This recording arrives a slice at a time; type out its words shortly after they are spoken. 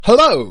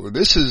Hello,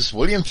 this is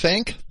William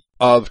Fink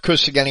of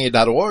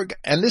Christogenea.org,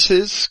 and this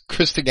is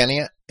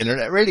Christogenea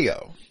Internet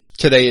Radio.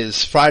 Today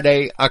is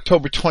Friday,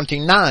 October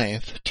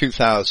 29th,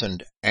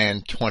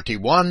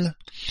 2021.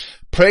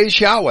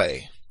 Praise Yahweh,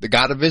 the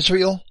God of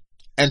Israel,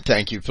 and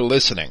thank you for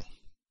listening.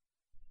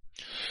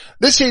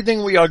 This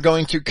evening we are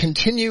going to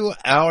continue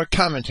our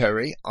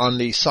commentary on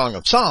the Song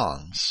of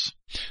Songs.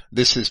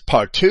 This is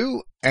part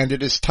 2, and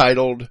it is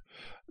titled,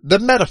 The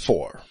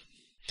Metaphor.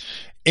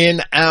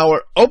 In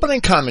our opening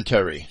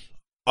commentary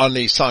on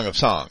the Song of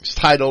Songs,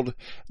 titled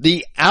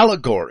The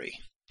Allegory,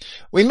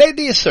 we made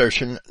the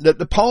assertion that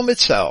the poem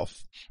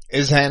itself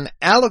is an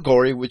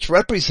allegory which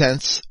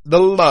represents the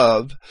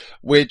love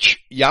which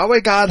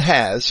Yahweh God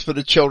has for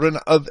the children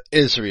of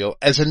Israel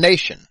as a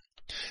nation,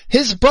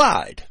 His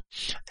bride,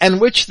 and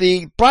which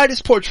the bride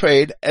is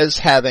portrayed as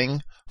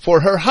having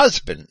for her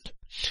husband,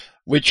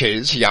 which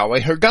is Yahweh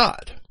her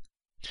God.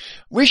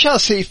 We shall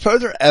see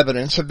further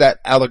evidence of that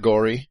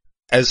allegory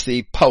as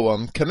the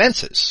poem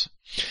commences.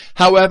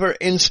 However,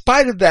 in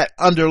spite of that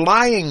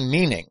underlying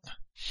meaning,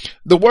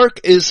 the work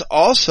is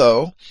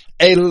also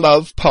a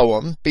love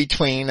poem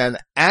between an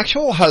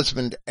actual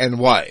husband and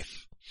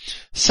wife,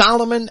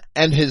 Solomon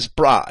and his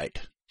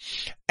bride,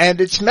 and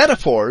its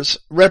metaphors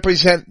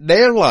represent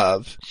their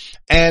love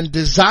and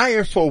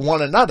desire for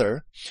one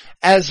another,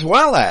 as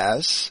well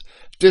as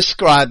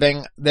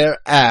describing their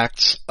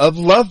acts of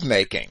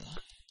lovemaking.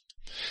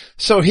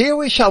 So here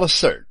we shall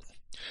assert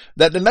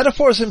that the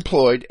metaphors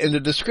employed in the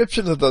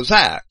description of those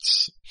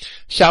acts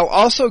shall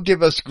also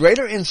give us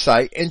greater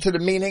insight into the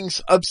meanings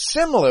of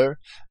similar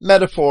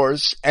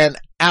metaphors and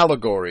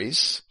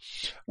allegories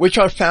which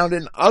are found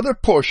in other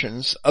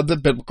portions of the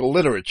biblical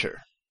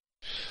literature.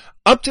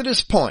 Up to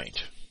this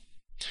point,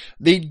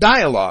 the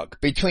dialogue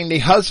between the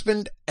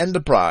husband and the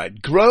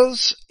bride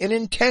grows in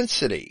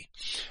intensity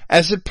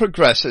as it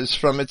progresses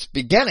from its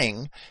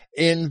beginning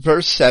in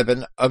verse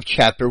 7 of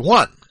chapter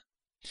 1.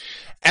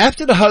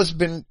 After the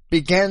husband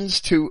begins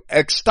to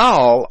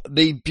extol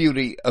the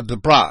beauty of the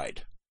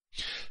bride,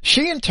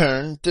 she in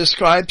turn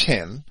describes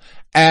him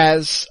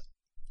as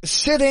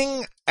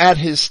sitting at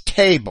his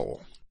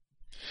table,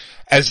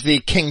 as the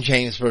King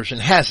James Version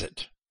has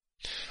it,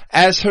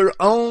 as her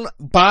own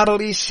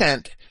bodily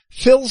scent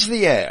fills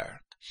the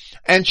air,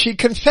 and she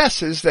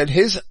confesses that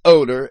his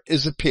odor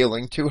is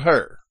appealing to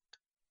her.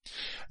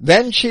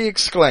 Then she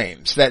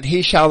exclaims that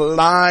he shall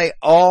lie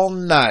all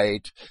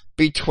night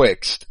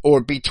betwixt or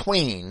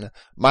between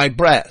my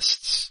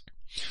breasts,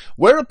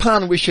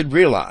 whereupon we should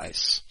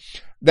realize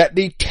that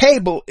the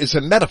table is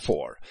a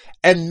metaphor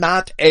and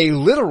not a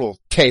literal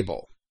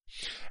table,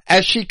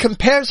 as she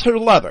compares her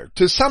lover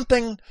to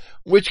something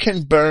which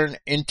can burn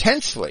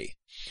intensely,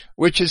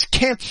 which is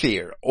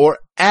camphor or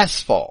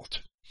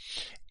asphalt,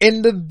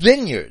 in the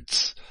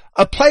vineyards,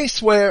 a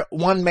place where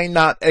one may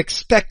not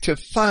expect to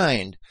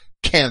find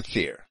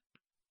camphor.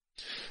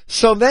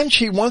 So then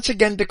she once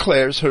again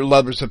declares her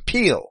lover's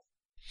appeal,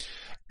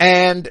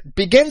 and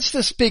begins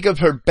to speak of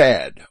her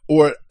bed,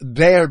 or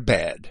their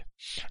bed,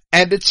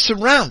 and its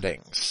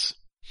surroundings,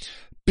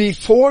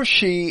 before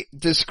she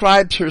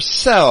describes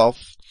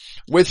herself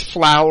with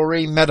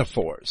flowery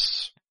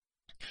metaphors.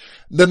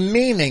 The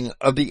meaning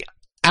of the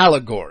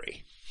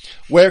allegory,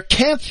 where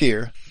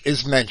camphor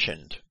is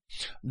mentioned,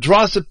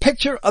 draws a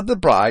picture of the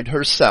bride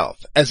herself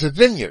as a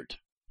vineyard,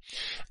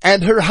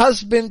 and her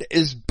husband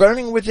is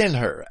burning within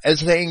her as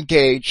they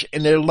engage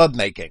in their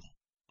lovemaking.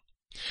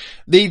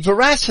 The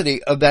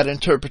veracity of that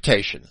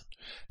interpretation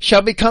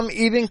shall become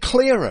even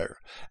clearer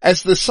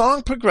as the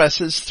song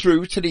progresses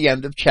through to the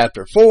end of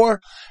chapter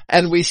 4,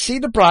 and we see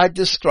the bride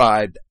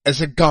described as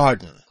a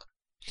garden,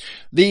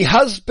 the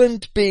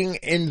husband being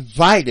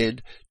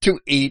invited to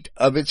eat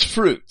of its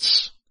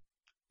fruits.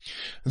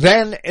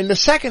 Then in the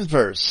second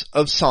verse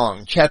of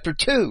Song chapter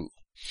 2,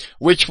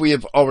 which we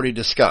have already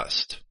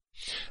discussed,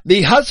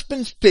 the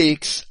husband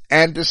speaks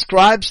and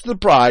describes the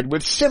bride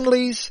with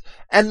similes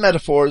and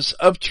metaphors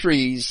of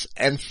trees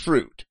and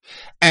fruit.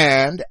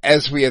 And,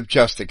 as we have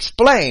just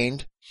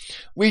explained,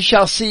 we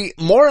shall see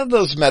more of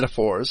those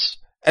metaphors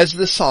as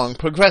the song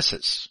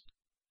progresses.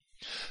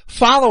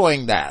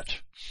 Following that,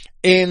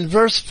 in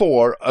verse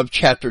 4 of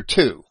chapter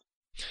 2,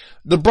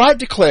 the bride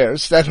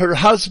declares that her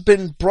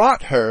husband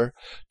brought her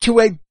to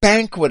a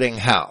banqueting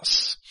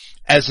house,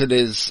 as it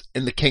is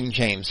in the King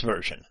James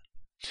Version.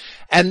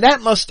 And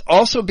that must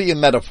also be a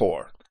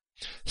metaphor,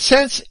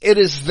 since it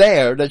is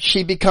there that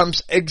she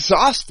becomes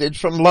exhausted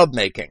from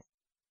lovemaking.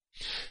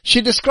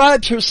 She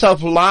describes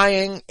herself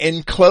lying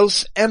in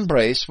close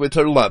embrace with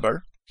her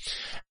lover,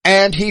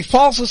 and he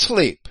falls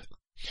asleep,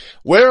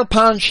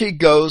 whereupon she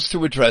goes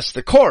to address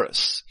the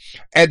chorus,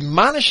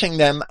 admonishing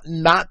them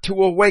not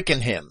to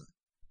awaken him.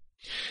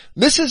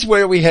 This is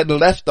where we had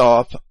left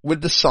off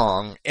with the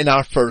song in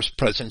our first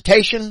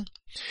presentation,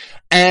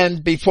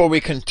 and before we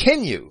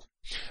continue,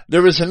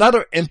 there is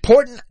another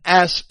important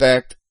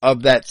aspect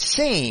of that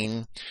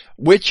scene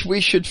which we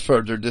should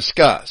further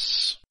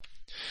discuss.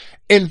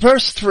 In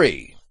verse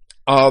 3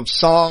 of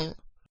Song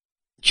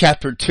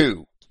chapter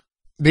 2,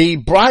 the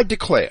bride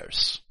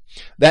declares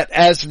that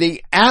as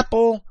the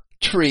apple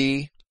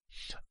tree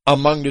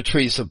among the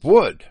trees of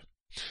wood,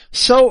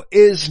 so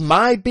is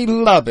my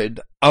beloved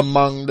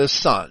among the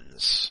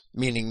sons,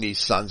 meaning these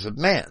sons of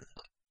man.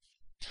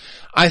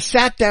 I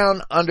sat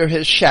down under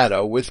his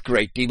shadow with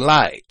great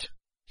delight,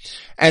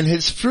 and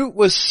his fruit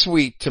was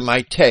sweet to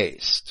my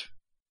taste.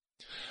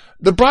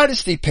 The bride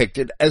is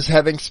depicted as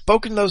having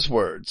spoken those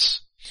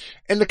words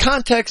in the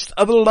context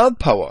of a love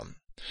poem,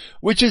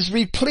 which is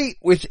replete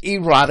with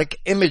erotic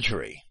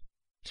imagery.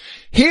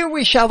 Here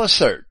we shall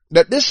assert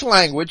that this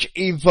language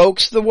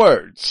evokes the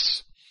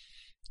words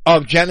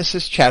of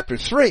Genesis chapter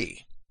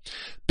 3,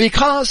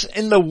 because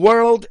in the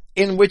world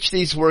in which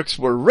these works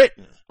were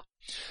written,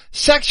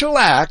 sexual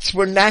acts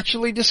were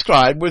naturally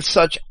described with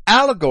such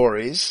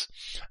allegories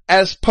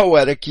as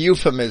poetic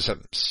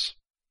euphemisms.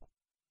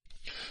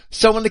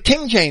 So in the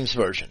King James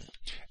Version,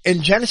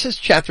 in Genesis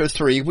chapter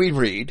 3 we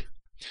read,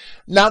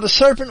 "Now the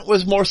serpent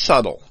was more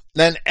subtle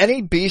than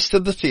any beast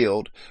of the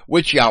field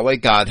which Yahweh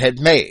God had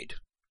made.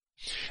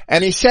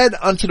 And he said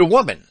unto the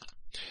woman,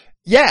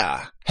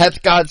 Yea,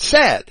 hath God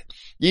said,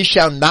 Ye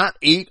shall not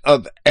eat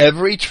of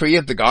every tree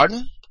of the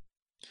garden?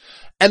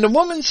 And the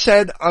woman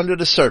said unto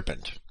the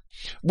serpent,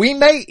 We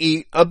may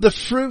eat of the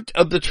fruit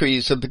of the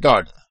trees of the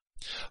garden,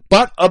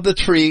 but of the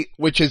tree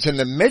which is in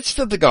the midst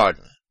of the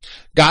garden,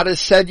 God has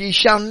said, Ye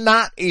shall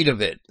not eat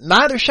of it,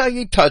 neither shall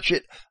ye touch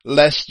it,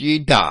 lest ye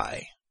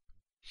die.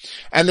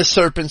 And the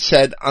serpent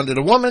said unto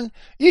the woman,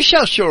 Ye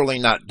shall surely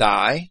not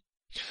die.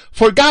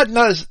 For God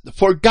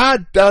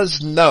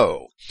does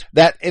know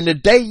that in the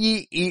day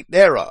ye eat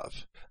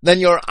thereof, then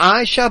your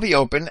eyes shall be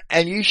open,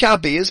 and ye shall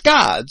be as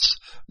gods,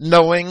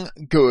 knowing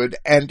good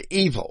and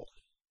evil.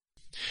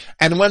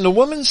 And when the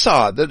woman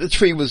saw that the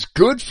tree was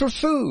good for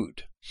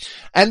food,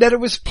 and that it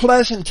was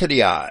pleasant to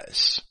the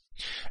eyes,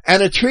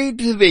 and a tree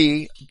to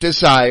be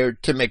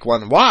desired to make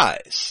one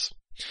wise,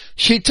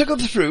 she took of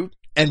the fruit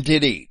and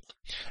did eat,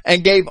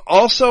 and gave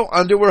also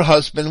unto her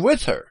husband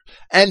with her,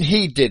 and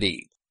he did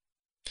eat.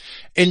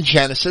 In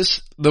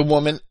Genesis, the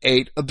woman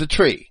ate of the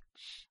tree,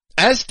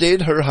 as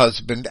did her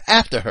husband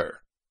after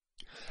her.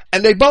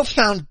 And they both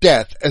found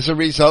death as a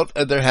result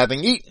of their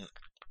having eaten,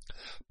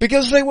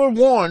 because they were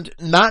warned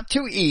not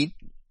to eat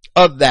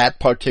of that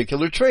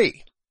particular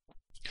tree,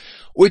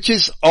 which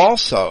is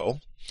also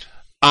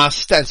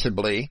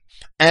ostensibly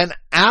an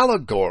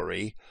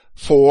allegory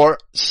for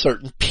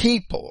certain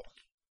people.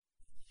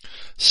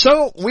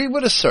 So we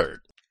would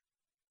assert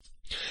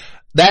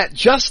that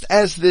just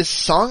as this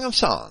Song of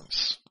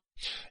Songs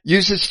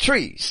uses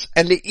trees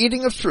and the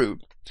eating of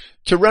fruit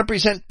to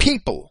represent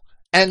people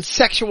and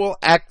sexual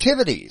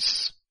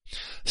activities,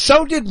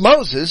 so did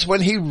Moses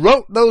when he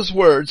wrote those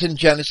words in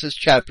Genesis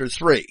chapter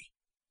 3.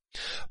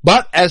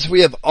 But as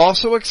we have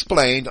also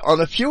explained on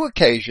a few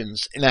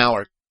occasions in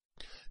our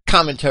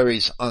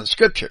commentaries on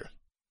Scripture,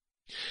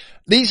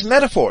 these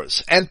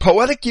metaphors and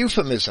poetic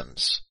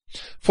euphemisms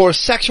for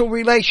sexual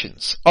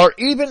relations are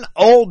even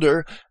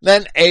older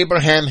than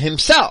Abraham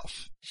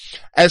himself,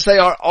 as they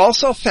are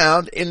also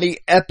found in the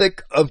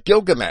Epic of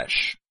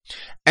Gilgamesh,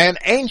 an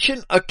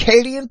ancient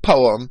Akkadian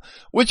poem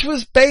which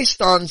was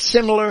based on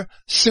similar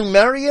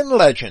Sumerian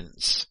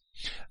legends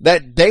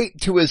that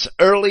date to as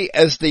early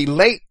as the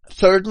late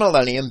 3rd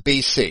millennium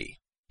BC,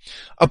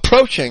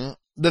 approaching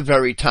the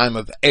very time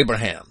of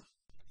Abraham.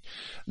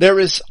 There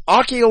is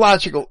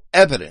archaeological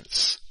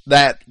evidence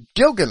that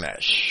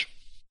Gilgamesh,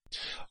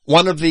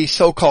 one of the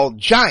so-called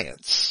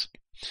giants,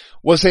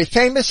 was a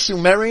famous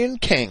Sumerian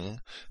king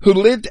who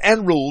lived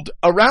and ruled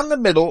around the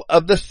middle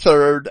of the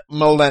 3rd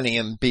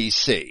millennium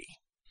BC,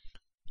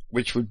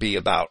 which would be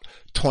about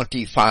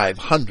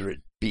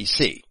 2500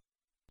 BC.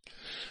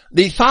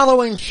 The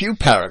following few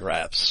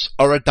paragraphs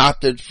are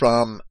adopted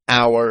from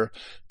our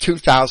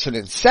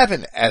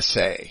 2007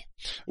 essay,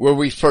 where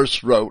we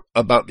first wrote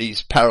about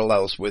these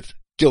parallels with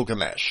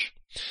Gilgamesh,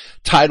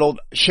 titled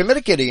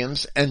Shemitic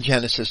Idioms and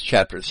Genesis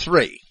chapter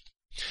 3.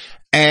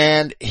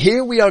 And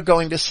here we are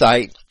going to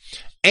cite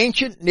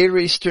ancient Near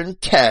Eastern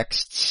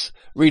texts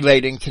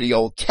relating to the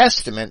Old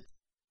Testament,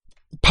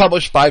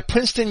 published by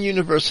Princeton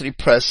University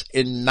Press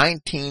in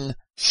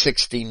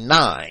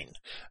 1969,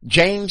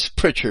 James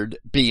Pritchard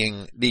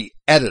being the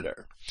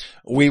editor.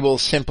 We will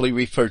simply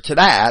refer to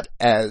that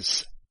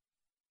as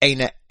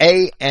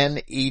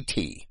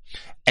A-N-E-T.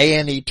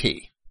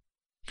 A-N-E-T.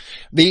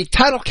 The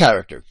title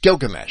character,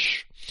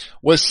 Gilgamesh,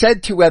 was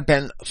said to have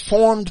been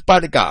formed by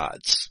the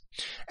gods,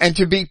 and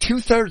to be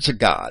 2/3 a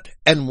god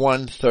and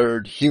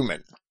 1/3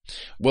 human.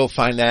 We'll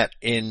find that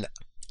in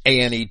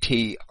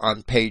A-N-E-T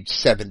on page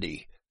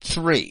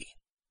 73.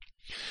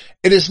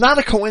 It is not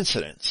a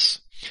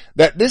coincidence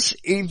that this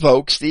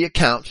evokes the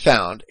account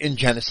found in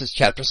Genesis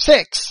chapter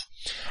 6,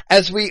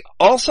 as we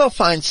also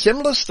find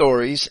similar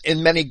stories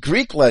in many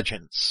Greek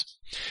legends,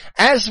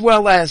 as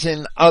well as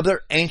in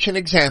other ancient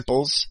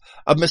examples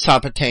of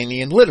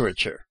Mesopotamian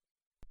literature.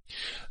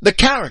 The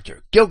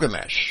character,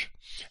 Gilgamesh,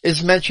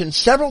 is mentioned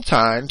several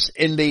times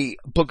in the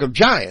Book of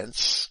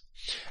Giants,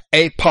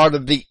 a part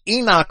of the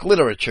Enoch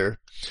literature,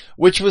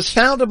 which was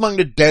found among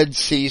the Dead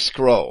Sea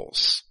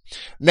Scrolls,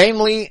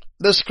 namely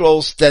the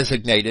scrolls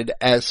designated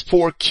as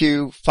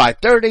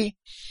 4Q530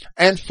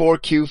 and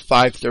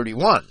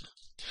 4Q531.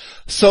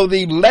 So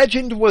the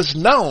legend was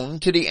known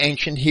to the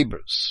ancient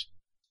Hebrews.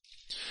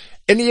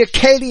 In the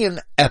Akkadian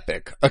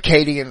epic,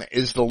 Akkadian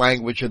is the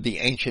language of the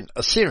ancient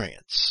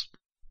Assyrians.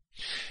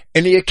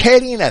 In the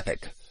Akkadian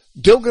epic,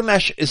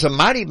 Gilgamesh is a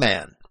mighty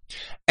man,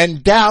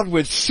 endowed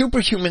with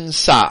superhuman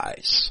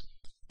size,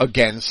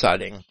 again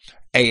citing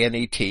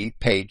ANET,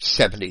 page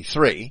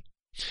 73,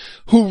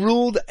 who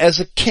ruled as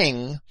a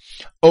king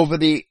over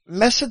the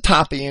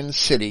Mesopotamian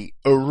city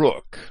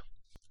Uruk,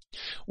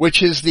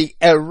 which is the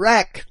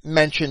Erech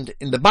mentioned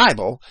in the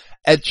Bible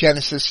at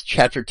Genesis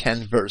chapter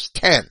 10, verse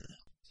 10.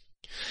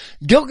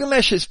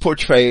 Gilgamesh is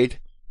portrayed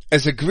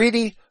as a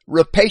greedy,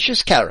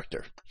 rapacious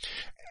character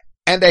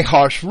and a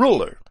harsh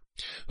ruler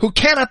who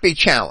cannot be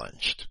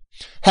challenged,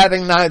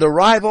 having neither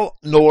rival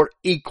nor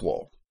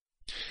equal.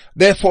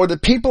 Therefore the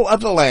people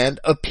of the land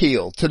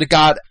appeal to the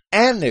god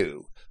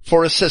Anu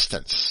for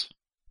assistance.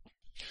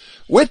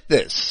 With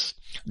this,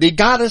 the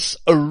goddess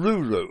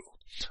Aruru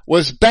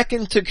was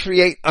beckoned to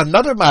create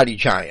another mighty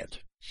giant,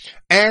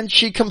 and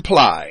she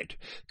complied,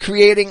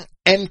 creating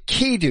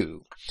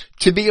Enkidu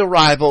to be a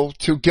rival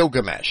to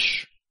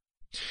Gilgamesh.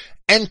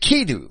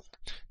 Enkidu,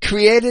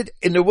 created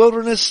in the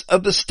wilderness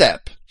of the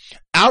steppe,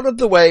 out of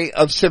the way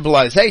of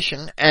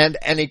civilization and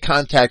any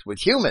contact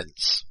with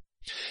humans,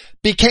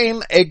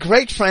 became a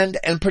great friend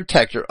and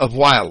protector of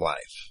wildlife.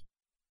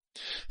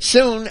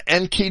 Soon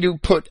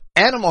Enkidu put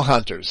animal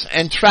hunters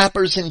and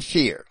trappers in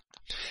fear,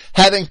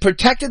 having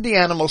protected the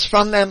animals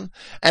from them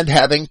and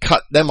having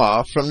cut them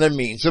off from their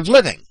means of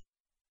living.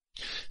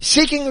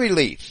 Seeking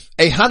relief,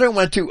 a hunter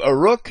went to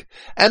Uruk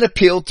and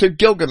appealed to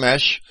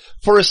Gilgamesh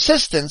for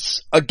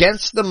assistance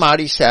against the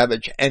mighty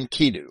savage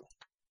Enkidu.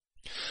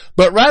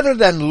 But rather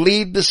than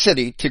leave the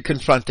city to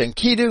confront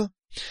Enkidu,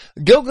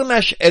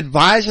 Gilgamesh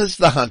advises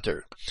the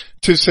hunter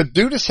to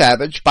subdue the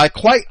savage by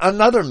quite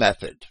another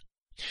method.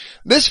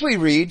 This we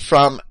read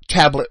from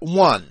Tablet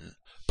 1,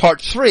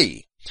 Part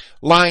 3,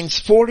 lines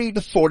 40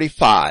 to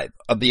 45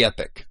 of the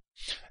epic,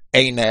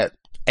 ANET,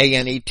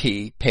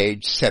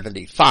 page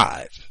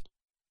 75.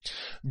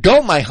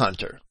 Go, my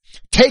hunter,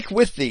 take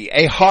with thee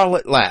a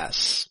harlot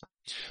lass.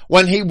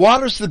 When he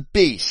waters the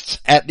beasts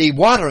at the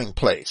watering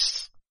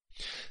place,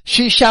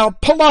 she shall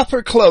pull off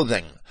her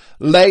clothing,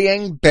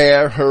 laying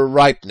bare her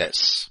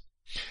ripeness.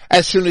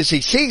 As soon as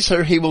he sees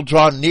her, he will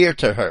draw near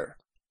to her.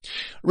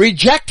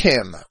 Reject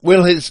him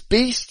will his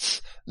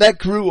beasts that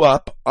grew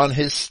up on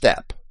his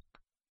steppe.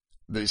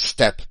 The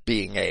steppe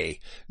being a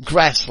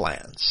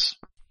grasslands.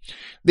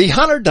 The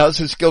hunter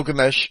does as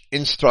Gilgamesh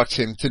instructs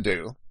him to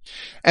do,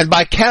 and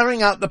by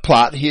carrying out the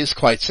plot he is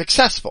quite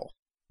successful.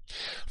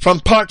 From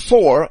Part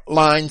 4,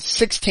 lines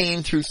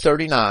 16 through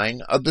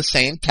 39 of the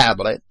same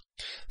tablet,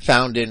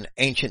 found in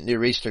Ancient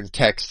Near Eastern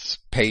Texts,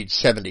 page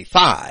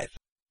 75,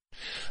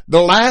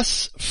 the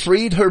lass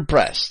freed her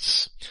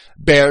breasts,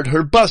 bared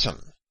her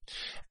bosom,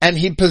 and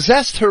he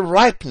possessed her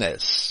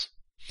ripeness.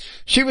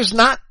 She was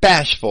not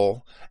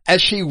bashful,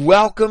 as she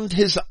welcomed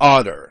his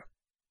ardor.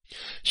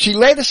 She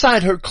laid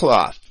aside her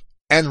cloth,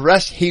 and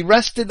he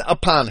rested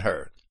upon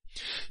her.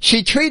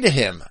 She treated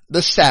him,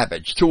 the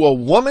savage, to a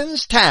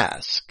woman's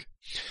task,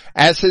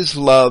 as his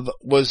love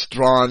was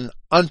drawn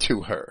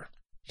unto her.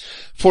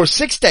 For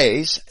 6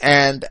 days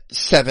and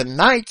 7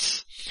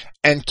 nights,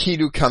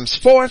 Enkidu comes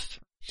forth,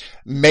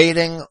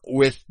 mating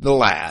with the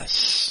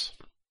lass.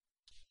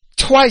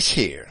 Twice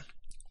here,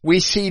 we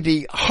see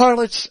the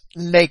harlot's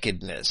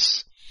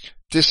nakedness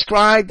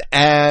described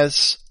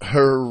as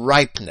her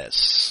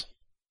ripeness,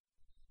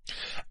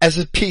 as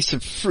a piece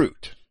of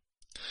fruit,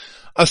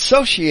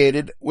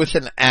 associated with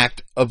an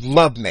act of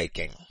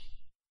lovemaking.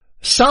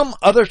 Some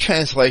other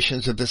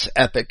translations of this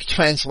epic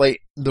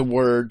translate the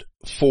word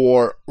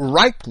for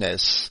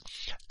ripeness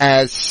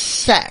as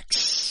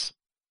sex,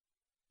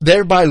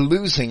 thereby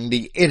losing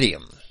the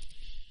idiom.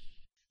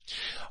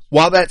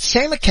 While that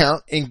same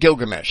account in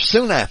Gilgamesh,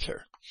 soon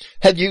after,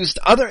 had used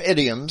other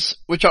idioms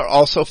which are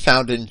also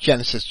found in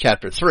Genesis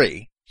chapter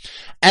 3,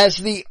 as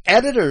the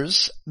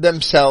editors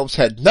themselves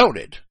had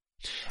noted,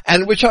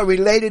 and which are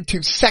related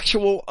to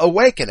sexual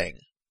awakening,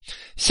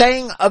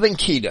 saying of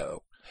Enkidu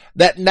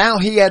that now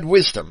he had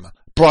wisdom,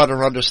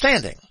 broader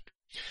understanding,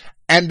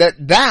 and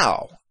that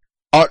thou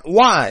art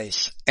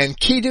wise,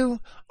 Enkidu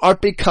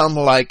art become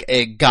like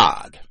a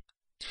god.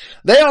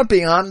 They are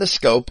beyond the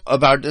scope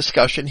of our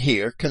discussion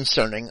here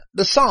concerning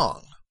the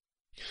song.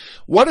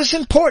 What is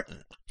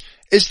important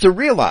is to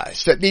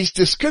realize that these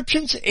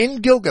descriptions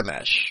in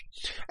Gilgamesh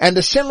and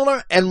the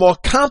similar and more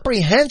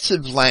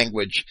comprehensive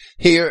language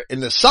here in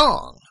the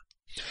song,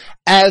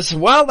 as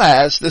well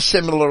as the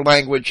similar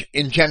language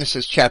in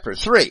Genesis chapter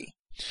 3,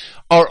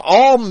 are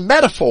all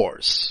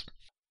metaphors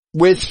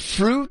with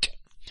fruit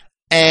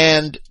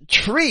and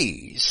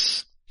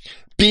trees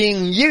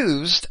being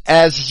used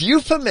as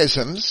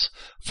euphemisms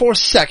for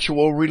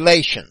sexual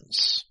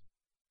relations.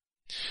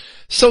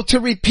 So to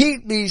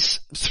repeat these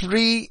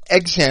 3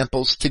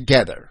 examples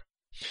together.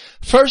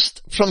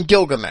 First, from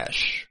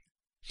Gilgamesh.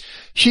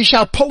 She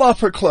shall pull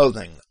off her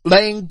clothing,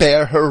 laying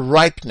bare her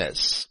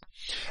ripeness.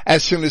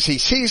 As soon as he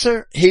sees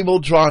her, he will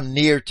draw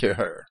near to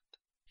her.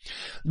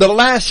 The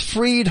lass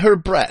freed her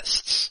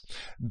breasts,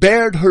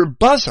 bared her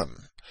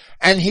bosom,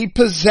 and he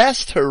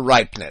possessed her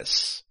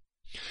ripeness.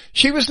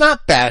 She was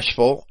not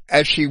bashful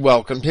as she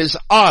welcomed his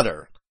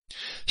otter.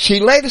 She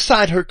laid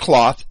aside her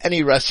cloth, and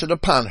he rested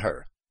upon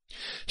her.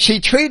 She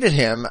treated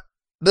him,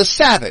 the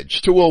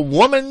savage, to a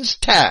woman's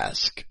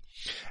task,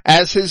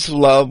 as his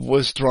love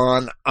was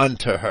drawn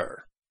unto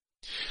her.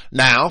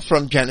 Now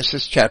from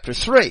Genesis chapter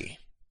 3.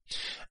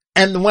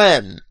 And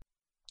when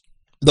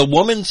the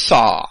woman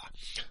saw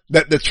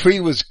that the tree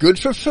was good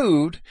for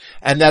food,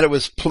 and that it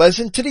was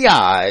pleasant to the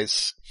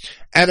eyes,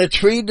 and a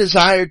tree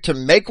desired to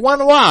make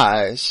one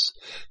wise,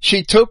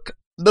 she took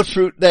the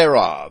fruit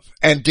thereof,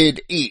 and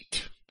did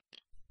eat,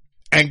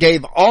 and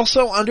gave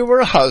also unto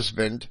her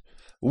husband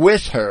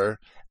with her,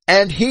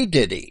 and he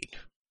did eat.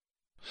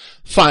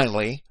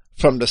 Finally,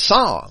 from the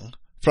song,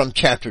 from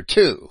chapter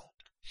 2,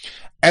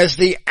 as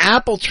the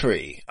apple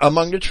tree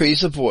among the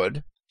trees of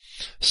wood,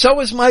 so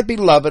is my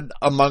beloved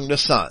among the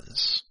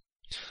sons.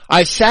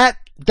 I sat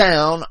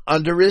down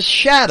under his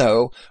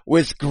shadow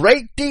with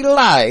great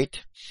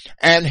delight,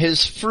 and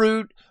his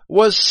fruit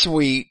was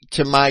sweet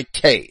to my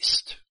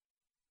taste.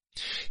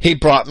 He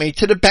brought me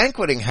to the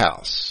banqueting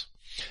house,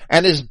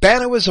 and his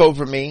banner was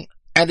over me,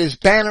 and his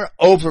banner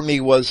over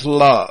me was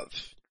love.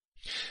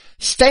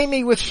 Stay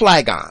me with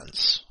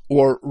flagons,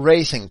 or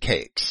raisin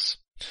cakes.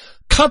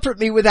 Comfort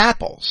me with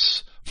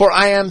apples, for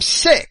I am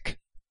sick,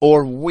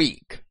 or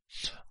weak,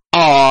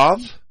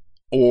 of,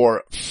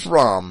 or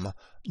from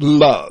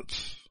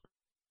love.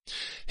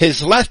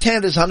 His left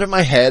hand is under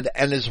my head,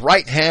 and his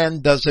right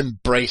hand does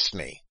embrace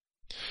me.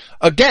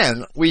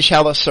 Again, we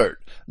shall assert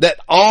that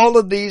all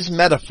of these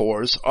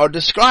metaphors are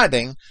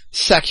describing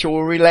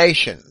sexual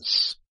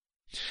relations.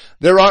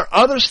 There are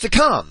others to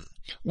come,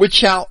 which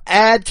shall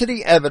add to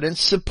the evidence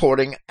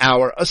supporting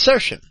our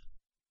assertion.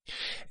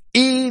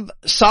 Eve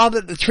saw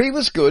that the tree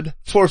was good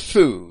for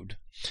food,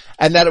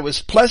 and that it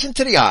was pleasant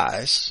to the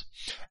eyes,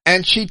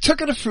 and she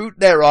took of the fruit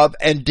thereof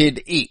and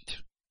did eat.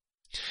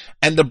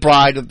 And the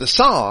bride of the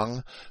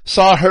song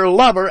saw her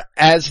lover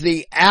as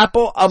the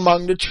apple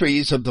among the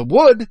trees of the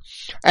wood,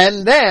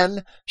 and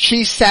then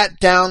she sat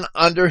down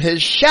under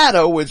his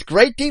shadow with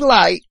great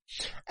delight,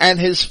 and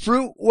his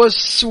fruit was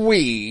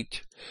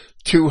sweet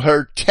to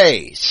her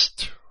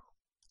taste.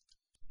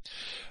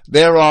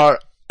 There are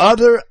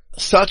other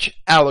such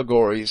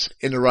allegories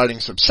in the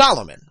writings of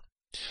Solomon,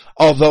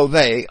 although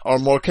they are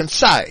more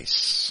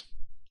concise.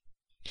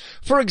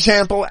 For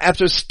example,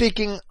 after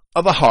speaking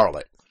of a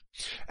harlot,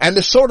 and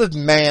the sort of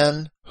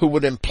man who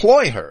would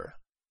employ her,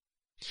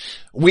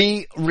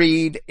 we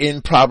read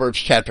in Proverbs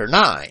chapter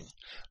 9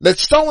 that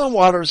stolen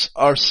waters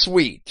are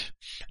sweet,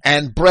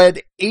 and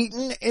bread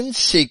eaten in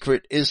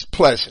secret is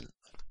pleasant.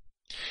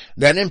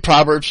 Then in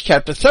Proverbs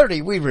chapter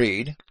 30 we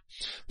read,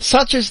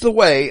 such is the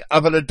way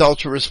of an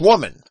adulterous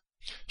woman.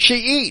 She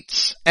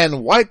eats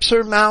and wipes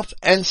her mouth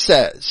and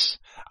says,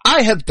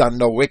 I have done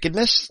no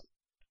wickedness.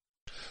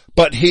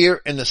 But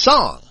here in the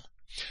song,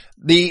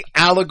 the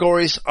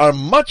allegories are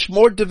much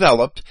more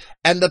developed,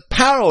 and the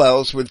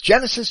parallels with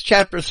Genesis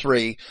chapter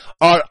 3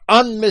 are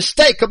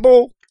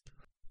unmistakable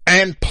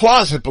and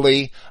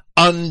plausibly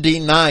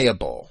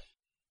undeniable.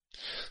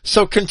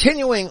 So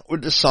continuing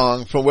with the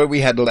song from where we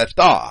had left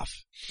off,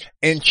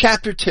 in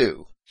chapter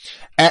 2,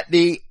 at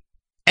the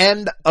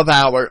end of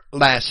our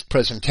last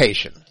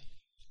presentation,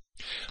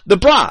 the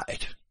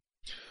bride,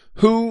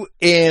 who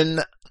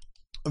in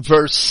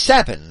verse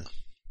 7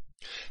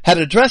 had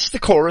addressed the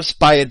chorus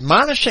by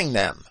admonishing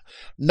them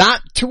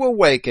not to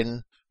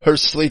awaken her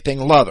sleeping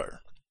lover,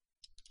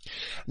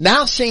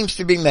 now seems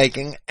to be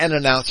making an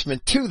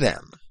announcement to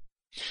them,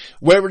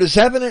 where it is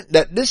evident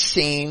that this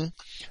scene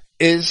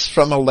is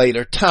from a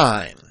later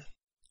time.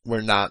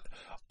 We're not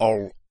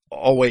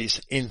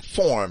always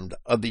informed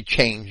of the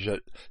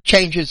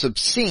changes of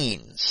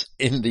scenes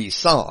in the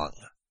song.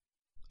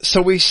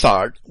 So we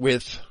start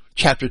with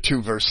chapter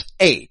 2 verse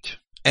 8,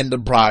 and the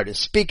bride is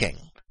speaking.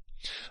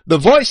 The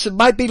voice of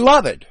my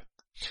beloved,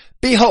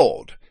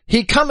 behold,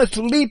 he cometh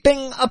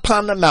leaping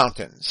upon the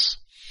mountains,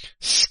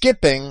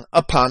 skipping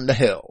upon the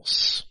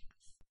hills.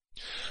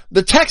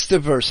 The text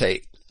of verse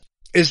 8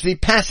 is the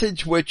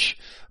passage which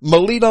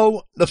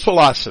Melito the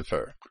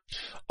philosopher,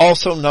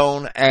 also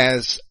known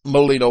as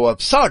Melito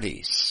of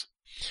Sardis,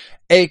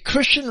 a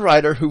Christian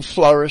writer who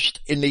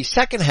flourished in the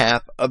second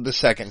half of the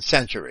 2nd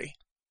century,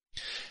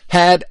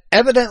 had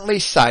evidently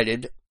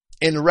cited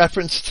in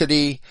reference to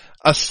the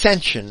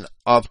ascension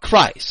of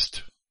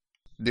Christ,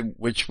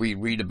 which we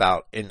read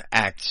about in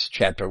Acts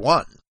chapter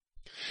 1.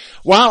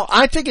 While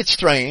I think it's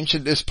strange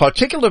that this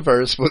particular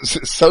verse was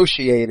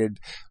associated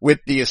with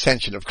the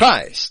ascension of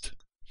Christ,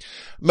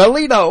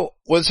 Melito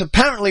was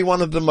apparently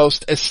one of the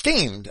most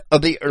esteemed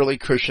of the early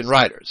Christian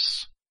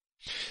writers.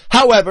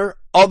 However,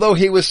 although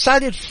he was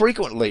cited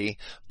frequently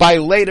by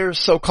later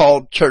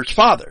so-called church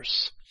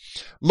fathers,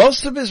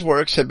 most of his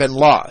works have been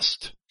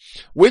lost,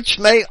 which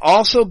may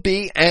also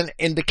be an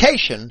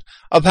indication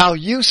of how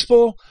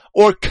useful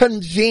or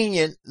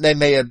convenient they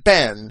may have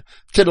been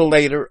to the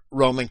later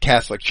Roman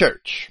Catholic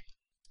Church.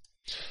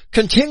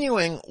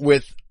 Continuing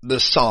with the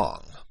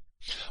song.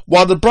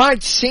 While the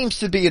bride seems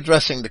to be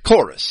addressing the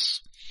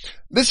chorus,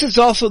 this is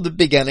also the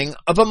beginning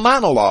of a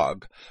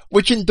monologue,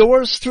 which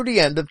endures through the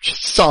end of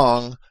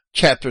song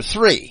chapter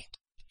 3.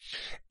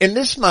 In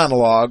this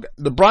monologue,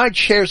 the bride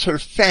shares her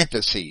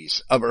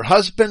fantasies of her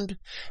husband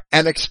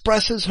and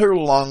expresses her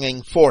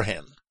longing for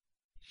him.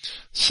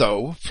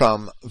 So,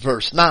 from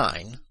verse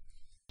 9,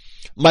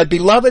 "My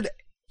beloved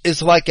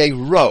is like a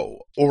roe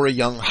or a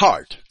young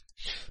hart.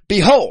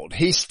 Behold,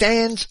 he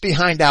stands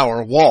behind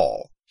our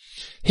wall.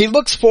 He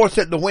looks forth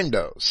at the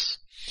windows,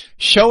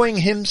 showing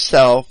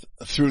himself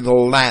through the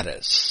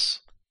lattice."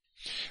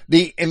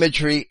 The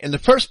imagery in the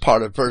first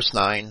part of verse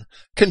 9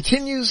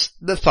 continues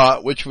the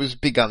thought which was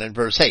begun in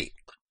verse 8,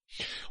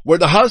 where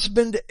the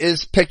husband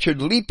is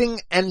pictured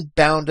leaping and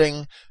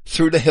bounding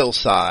through the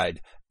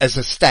hillside as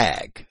a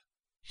stag.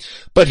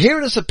 But here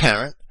it is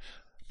apparent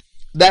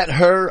that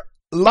her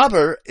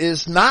lover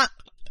is not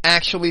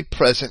actually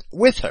present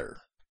with her.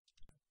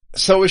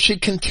 So as she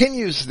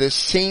continues, this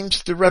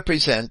seems to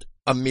represent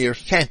a mere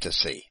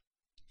fantasy.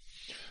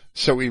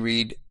 So we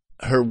read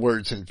her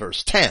words in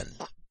verse 10.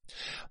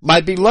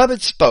 "My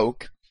beloved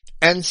spoke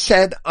and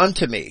said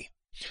unto me,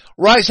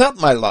 Rise up,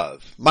 my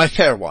love, my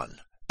fair one,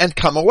 and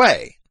come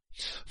away.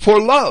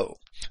 For lo,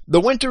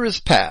 the winter is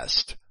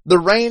past, the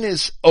rain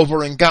is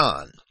over and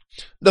gone.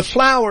 The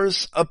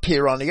flowers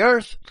appear on the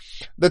earth,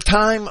 the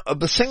time of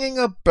the singing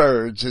of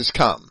birds is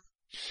come,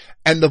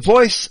 and the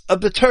voice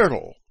of the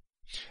turtle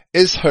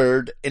is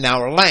heard in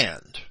our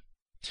land.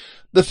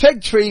 The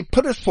fig tree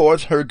putteth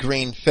forth her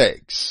green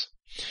figs,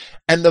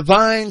 and the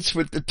vines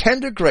with the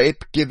tender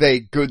grape give a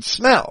good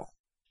smell.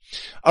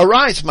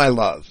 Arise, my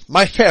love,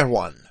 my fair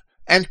one,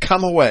 and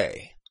come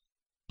away."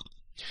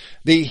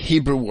 The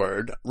Hebrew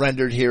word,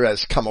 rendered here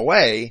as come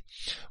away,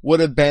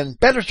 would have been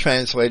better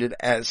translated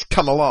as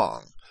come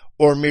along,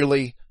 or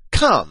merely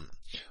come,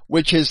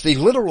 which is the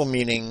literal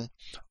meaning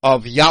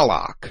of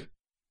yalak,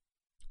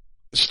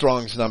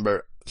 Strong's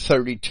number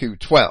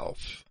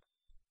 3212.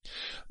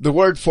 The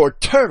word for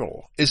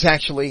turtle is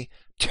actually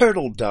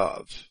turtle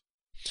dove.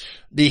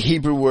 The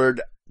Hebrew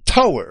word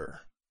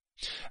tower,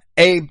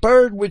 a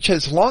bird which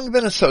has long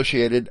been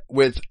associated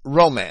with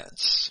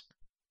romance.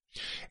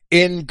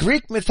 In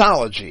Greek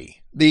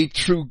mythology, the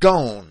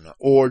trugone,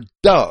 or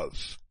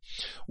dove,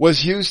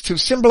 was used to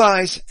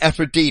symbolize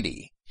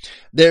Aphrodite,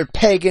 their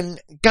pagan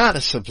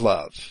goddess of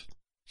love.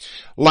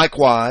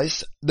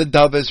 Likewise, the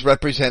dove has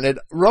represented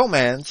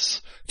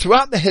romance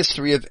throughout the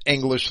history of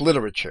English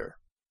literature.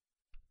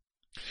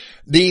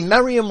 The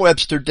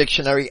Merriam-Webster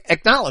dictionary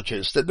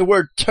acknowledges that the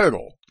word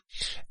turtle,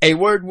 a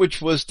word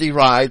which was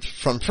derived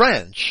from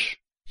French,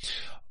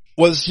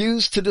 was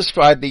used to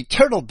describe the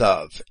turtle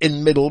dove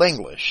in Middle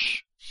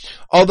English,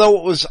 although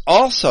it was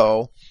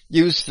also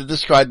used to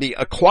describe the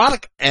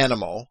aquatic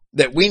animal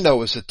that we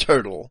know as a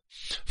turtle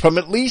from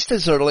at least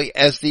as early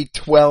as the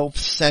 12th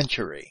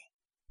century.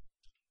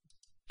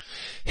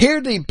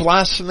 Here the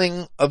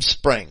blossoming of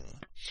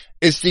spring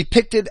is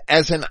depicted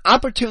as an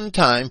opportune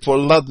time for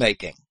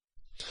lovemaking.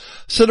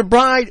 So the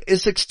bride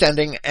is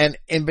extending an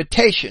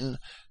invitation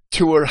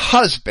to her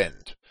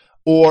husband,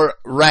 or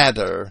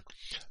rather,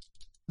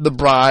 the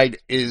bride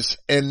is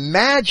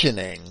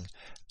imagining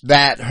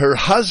that her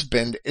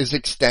husband is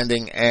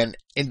extending an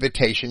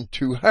invitation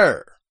to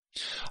her,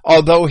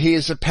 although he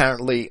is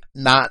apparently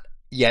not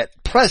yet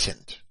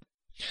present.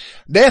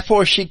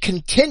 Therefore, she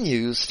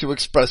continues to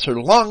express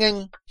her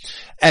longing,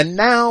 and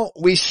now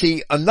we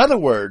see another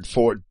word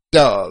for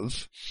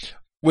dove,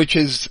 which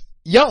is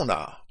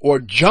Yonah, or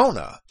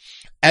Jonah,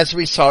 as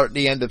we saw at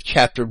the end of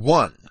chapter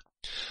 1.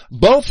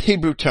 Both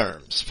Hebrew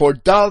terms for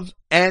dove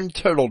and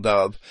turtle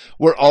dove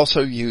were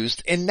also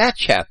used in that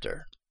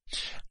chapter.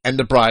 And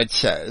the bride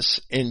says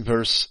in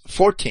verse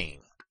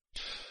 14,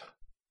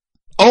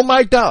 "O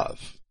my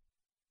dove,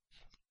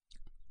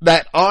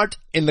 that art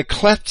in the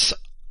clefts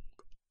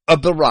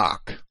of the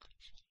rock,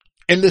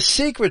 in the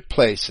secret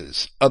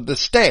places of the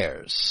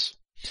stairs,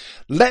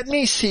 let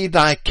me see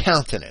thy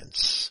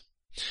countenance.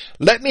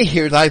 Let me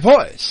hear thy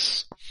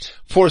voice.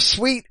 For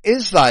sweet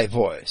is thy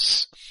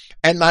voice,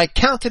 and thy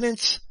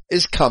countenance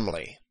is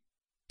comely.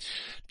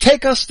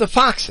 Take us the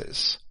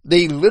foxes,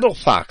 the little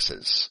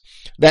foxes,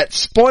 that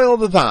spoil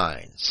the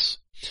vines,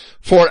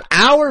 for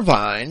our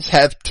vines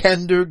have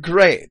tender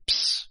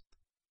grapes.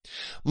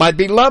 My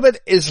beloved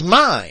is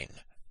mine,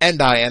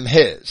 and I am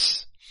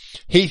his.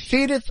 He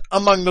feedeth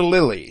among the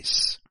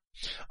lilies.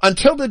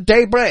 Until the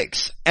day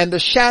breaks, and the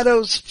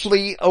shadows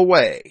flee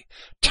away.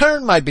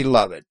 Turn, my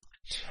beloved,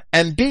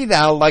 and be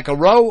thou like a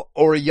roe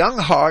or a young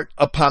hart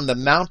upon the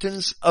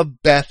mountains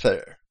of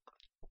Bether."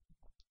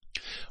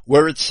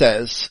 Where it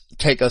says,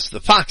 "take us the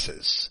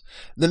foxes,"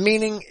 the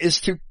meaning is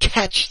to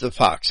catch the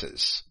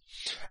foxes,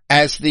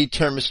 as the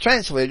term is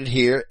translated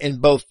here in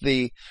both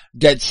the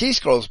Dead Sea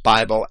Scrolls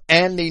Bible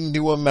and the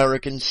New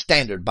American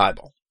Standard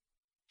Bible.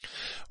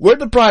 Where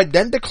the bride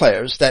then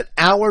declares that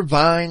our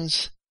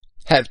vines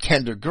have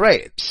tender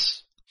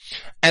grapes,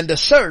 and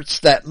asserts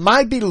that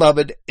my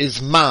beloved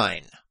is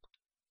mine.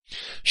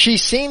 She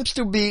seems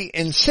to be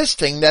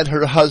insisting that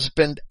her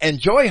husband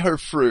enjoy her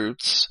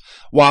fruits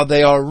while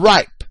they are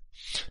ripe,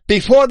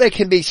 before they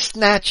can be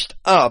snatched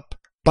up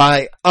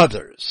by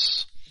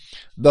others,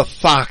 the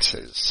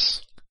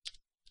foxes.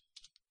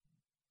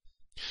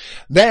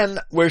 Then,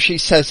 where she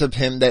says of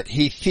him that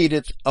he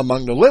feedeth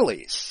among the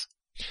lilies,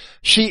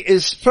 she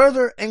is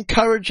further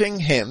encouraging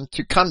him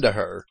to come to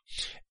her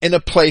in a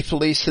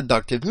playfully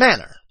seductive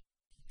manner.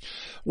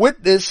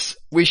 With this,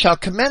 we shall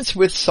commence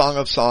with Song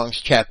of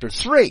Songs chapter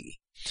 3,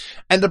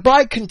 and the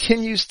bride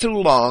continues to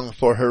long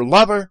for her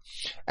lover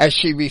as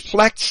she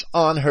reflects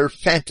on her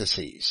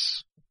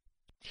fantasies.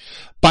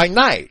 By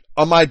night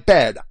on my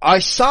bed I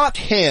sought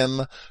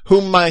him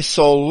whom my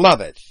soul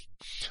loveth.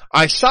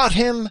 I sought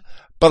him,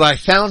 but I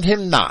found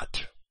him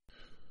not.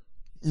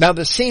 Now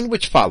the scene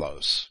which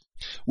follows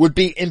would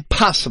be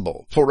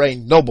impossible for a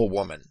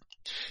noblewoman,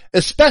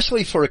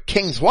 especially for a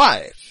king's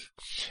wife,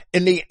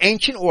 in the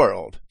ancient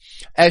world,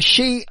 as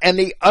she and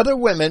the other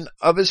women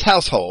of his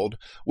household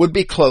would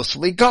be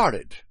closely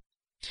guarded.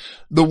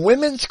 The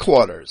women's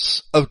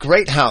quarters of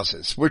great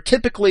houses were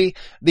typically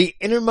the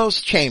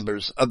innermost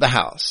chambers of the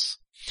house,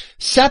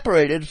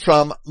 separated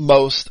from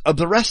most of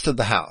the rest of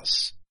the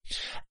house,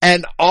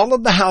 and all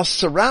of the house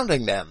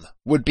surrounding them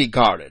would be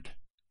guarded.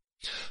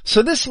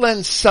 So this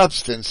lends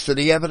substance to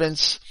the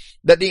evidence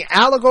that the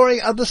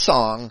allegory of the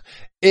song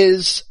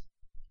is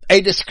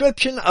a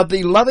description of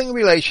the loving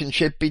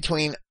relationship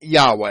between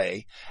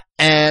Yahweh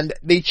and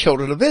the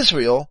children of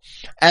Israel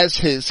as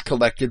his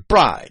collected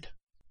bride.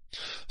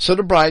 So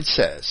the bride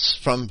says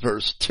from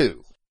verse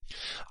 2,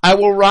 I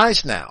will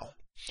rise now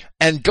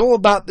and go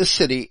about the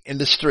city in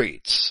the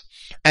streets,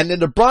 and in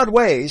the broad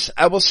ways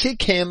I will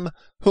seek him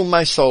whom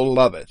my soul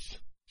loveth.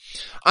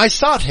 I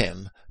sought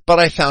him, but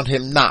I found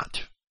him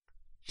not.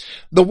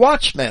 The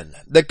watchmen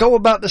that go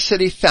about the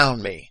city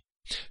found me,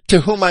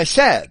 to whom I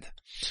said,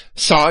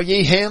 Saw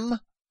ye him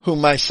whom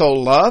my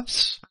soul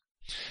loves?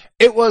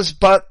 It was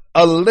but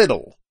a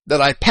little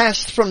that I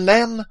passed from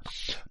them,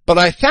 but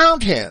I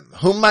found him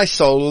whom my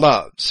soul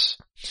loves.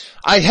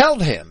 I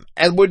held him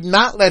and would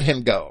not let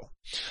him go,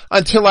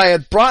 until I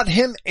had brought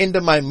him into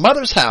my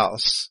mother's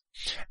house,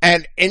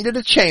 and into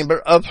the chamber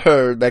of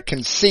her that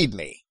conceived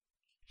me.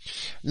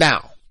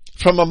 Now,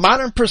 from a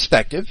modern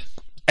perspective,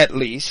 at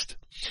least,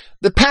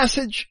 the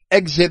passage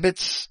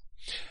exhibits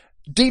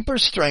deeper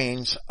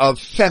strains of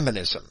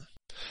feminism.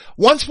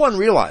 Once one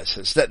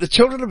realizes that the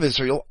children of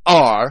Israel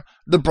are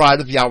the bride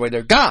of Yahweh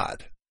their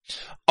God,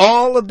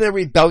 all of their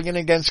rebellion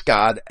against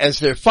God as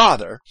their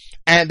father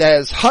and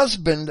as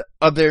husband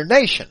of their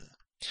nation,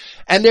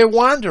 and their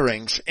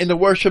wanderings in the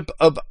worship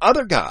of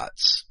other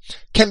gods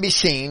can be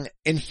seen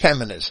in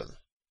feminism.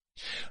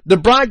 The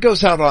bride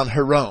goes out on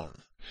her own,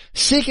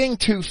 seeking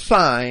to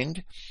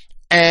find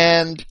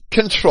and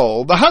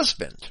control the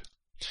husband.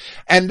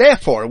 And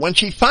therefore, when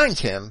she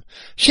finds him,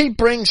 she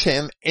brings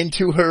him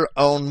into her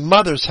own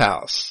mother's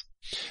house,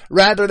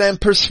 rather than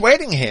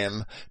persuading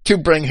him to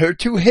bring her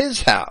to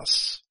his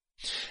house.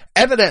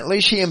 Evidently,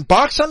 she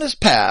embarks on his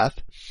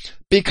path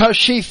because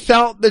she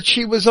felt that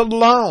she was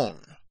alone.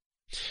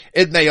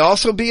 It may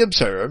also be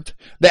observed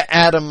that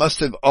Adam must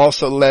have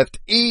also left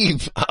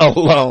Eve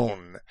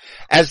alone,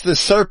 as the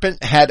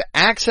serpent had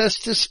access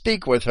to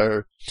speak with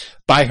her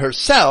by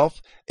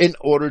herself in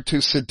order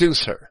to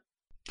seduce her.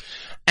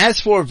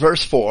 As for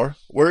verse 4,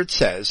 where it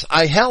says,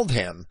 I held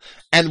him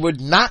and would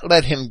not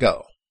let him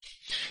go,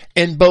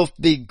 in both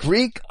the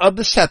Greek of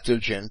the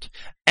Septuagint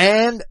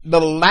and the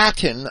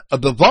Latin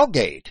of the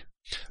Vulgate,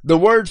 the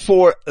word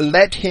for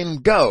let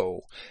him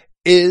go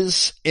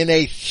is in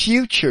a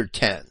future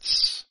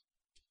tense.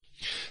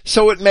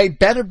 So it may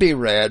better be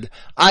read,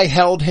 I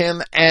held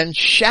him and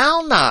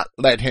shall not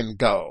let him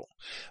go,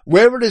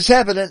 where it is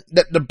evident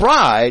that the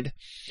bride,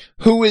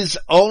 who is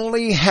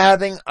only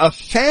having a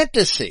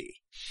fantasy,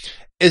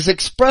 is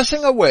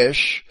expressing a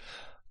wish,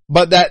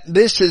 but that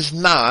this is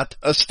not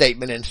a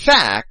statement in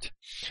fact,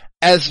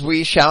 as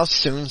we shall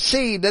soon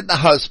see that the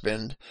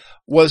husband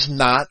was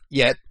not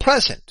yet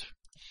present.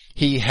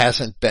 He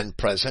hasn't been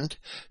present.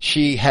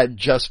 She had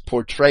just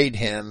portrayed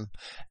him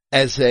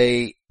as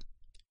a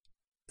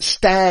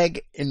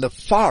stag in the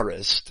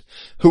forest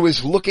who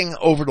is looking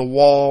over the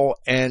wall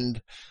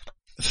and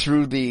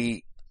through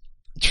the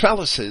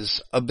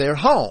trellises of their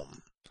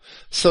home.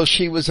 So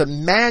she was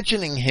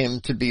imagining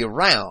him to be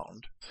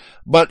around,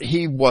 but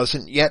he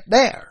wasn't yet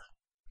there,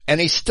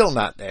 and he's still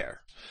not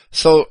there.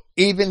 So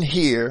even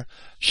here,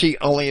 she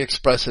only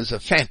expresses a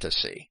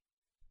fantasy.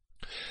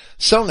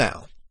 So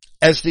now,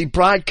 as the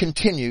bride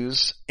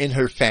continues in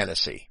her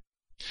fantasy,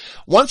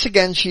 once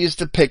again she is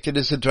depicted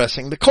as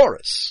addressing the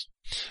chorus,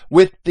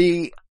 with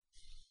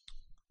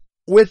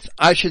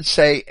I should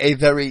say, a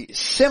very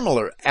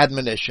similar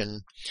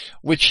admonition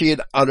which she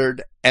had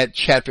uttered at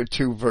chapter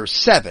 2 verse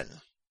 7.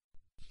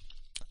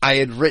 I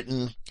had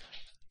written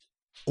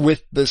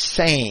with the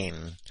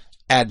same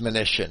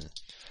admonition.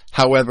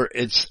 However,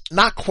 it's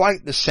not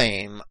quite the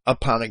same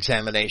upon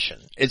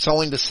examination. It's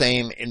only the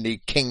same in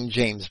the King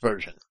James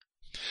Version.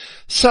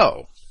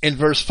 So, in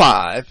verse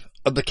 5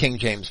 of the King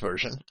James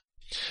Version,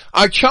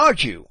 I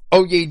charge you,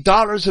 O ye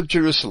daughters of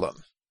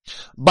Jerusalem,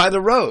 by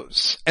the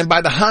roes and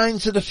by the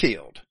hinds of the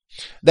field,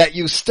 that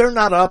you stir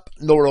not up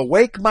nor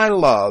awake my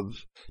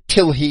love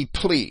till he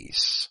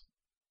please.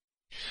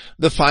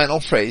 The final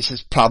phrase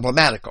is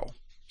problematical.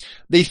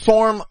 The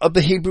form of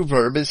the Hebrew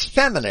verb is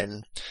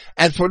feminine,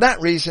 and for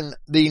that reason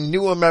the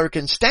New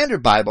American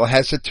Standard Bible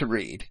has it to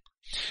read,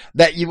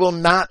 that you will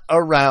not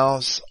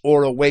arouse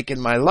or awaken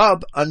my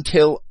love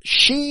until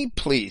she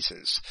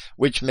pleases,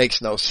 which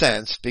makes no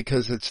sense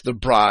because it's the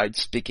bride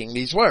speaking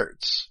these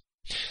words.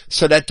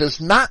 So that does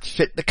not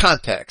fit the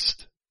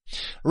context.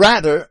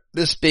 Rather,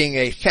 this being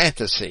a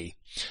fantasy,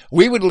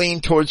 we would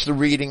lean towards the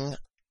reading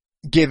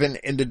given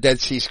in the Dead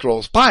Sea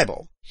Scrolls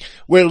Bible,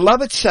 where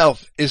love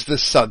itself is the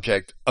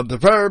subject of the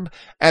verb,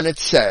 and it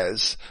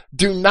says,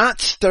 do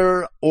not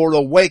stir or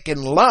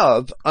awaken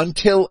love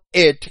until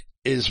it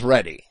is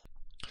ready.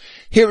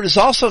 Here it is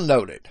also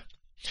noted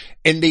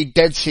in the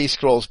Dead Sea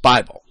Scrolls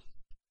Bible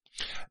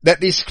that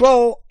the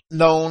scroll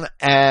known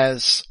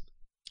as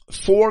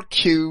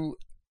 4Q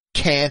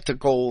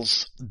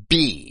Canticles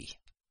B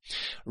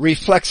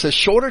reflects a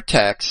shorter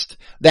text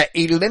that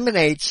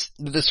eliminates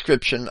the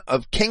description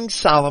of King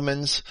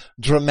Solomon's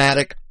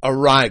dramatic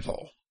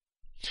arrival.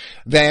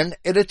 Then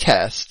it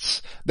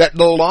attests that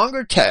the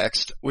longer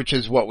text, which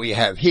is what we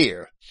have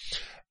here,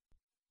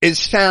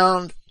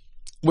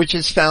 which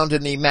is found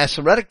in the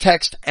Masoretic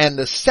text and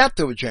the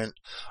Septuagint,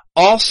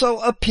 also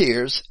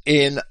appears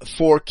in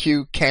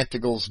 4Q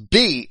Canticles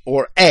B,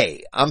 or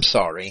A, and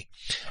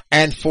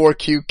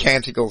 4Q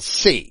Canticles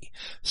C.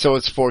 So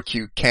it's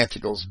 4Q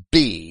Canticles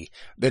B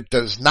that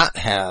does not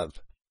have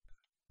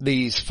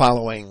these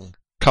following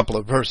couple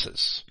of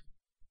verses.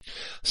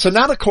 So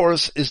now the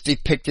chorus is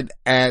depicted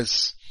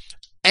as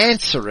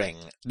answering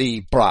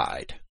the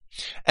bride.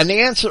 And the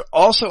answer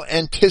also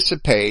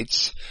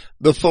anticipates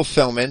the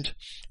fulfillment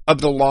of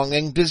the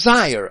longing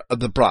desire of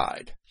the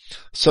bride.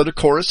 So the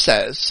chorus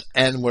says,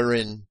 and we're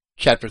in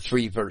chapter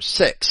 3, verse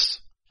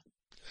 6,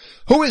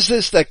 who is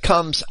this that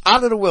comes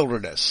out of the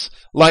wilderness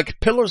like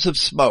pillars of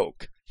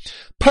smoke,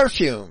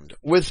 perfumed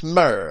with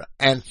myrrh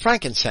and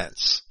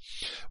frankincense,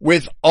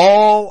 with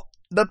all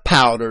the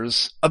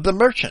powders of the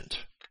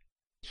merchant?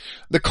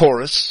 The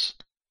chorus,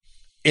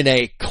 in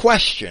a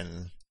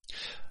question,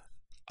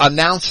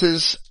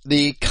 announces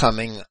the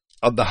coming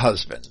of the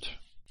husband.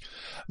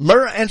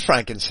 Myrrh and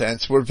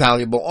frankincense were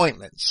valuable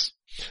ointments,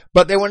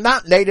 but they were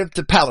not native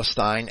to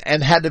Palestine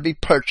and had to be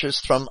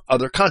purchased from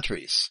other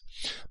countries,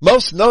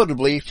 most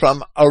notably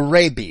from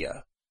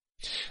Arabia.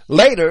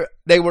 Later,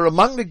 they were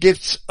among the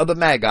gifts of the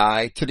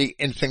Magi to the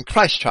infant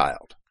Christ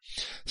child.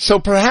 So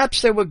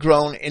perhaps they were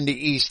grown in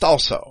the East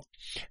also,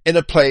 in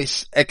a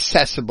place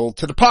accessible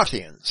to the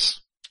Parthians.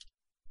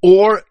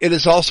 Or it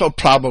is also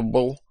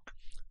probable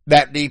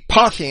that the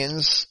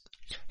Parthians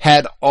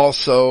had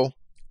also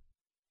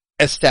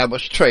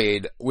established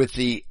trade with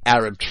the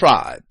Arab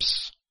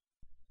tribes,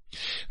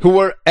 who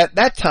were at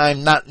that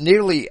time not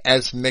nearly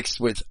as mixed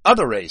with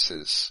other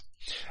races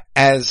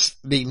as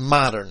the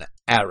modern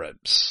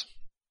Arabs.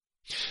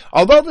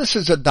 Although this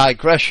is a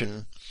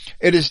digression,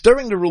 it is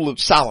during the rule of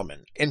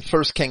Solomon in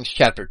 1 Kings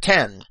chapter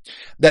 10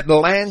 that the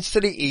lands to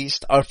the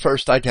east are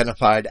first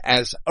identified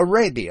as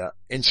Arabia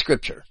in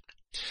Scripture.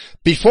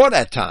 Before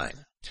that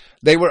time,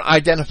 they were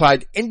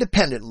identified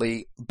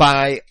independently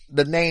by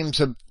the names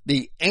of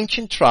the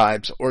ancient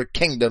tribes or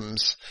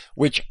kingdoms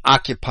which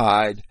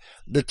occupied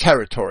the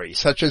territory,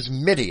 such as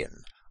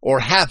Midian or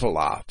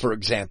Havilah, for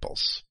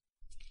examples.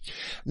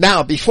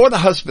 Now, before the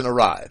husband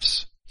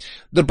arrives,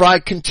 the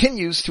bride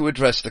continues to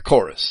address the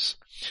chorus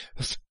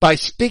by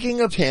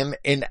speaking of him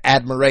in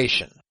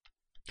admiration.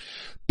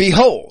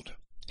 Behold,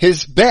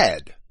 his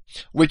bed,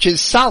 which is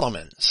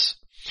Solomon's.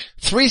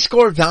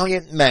 80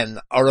 valiant men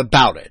are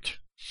about it,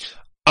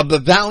 of the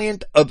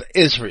valiant of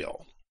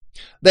Israel.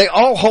 They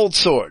all hold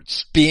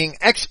swords, being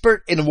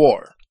expert in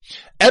war.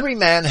 Every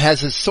man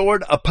has his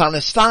sword upon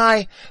his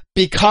thigh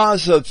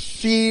because of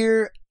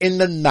fear in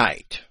the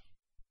night.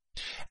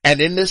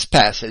 And in this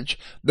passage,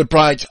 the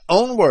bride's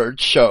own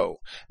words show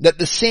that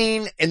the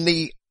scene in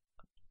the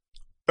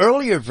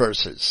earlier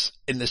verses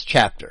in this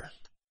chapter,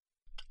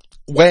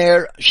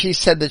 where she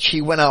said that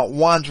she went out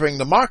wandering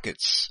the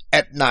markets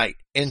at night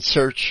in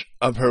search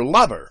of her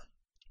lover,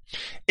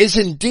 is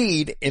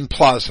indeed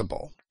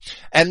implausible,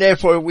 and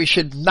therefore we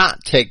should not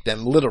take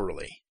them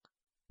literally.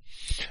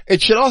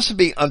 It should also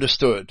be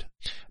understood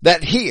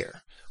that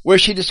here, where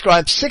she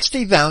describes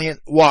 60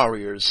 valiant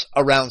warriors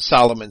around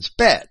Solomon's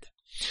bed,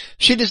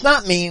 she does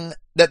not mean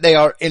that they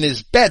are in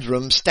his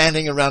bedroom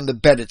standing around the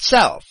bed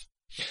itself,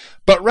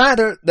 but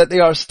rather that they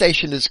are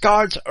stationed as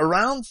guards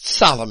around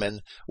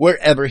Solomon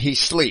wherever he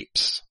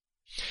sleeps.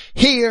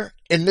 Here,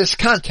 in this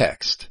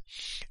context,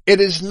 it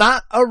is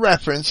not a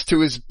reference to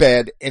his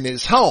bed in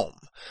his home,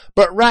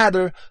 but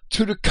rather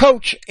to the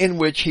coach in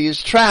which he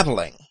is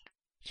traveling.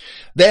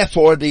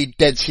 Therefore, the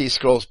Dead Sea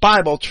Scrolls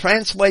Bible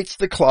translates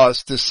the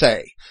clause to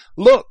say,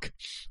 look,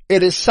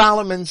 it is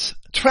Solomon's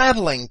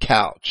traveling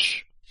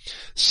couch.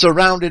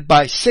 surrounded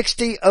by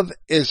 60 of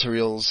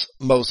Israel's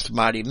most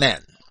mighty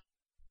men.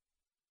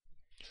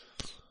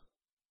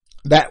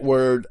 That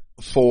word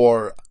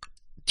for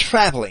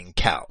traveling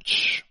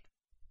couch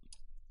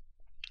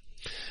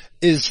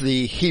is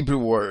the Hebrew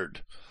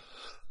word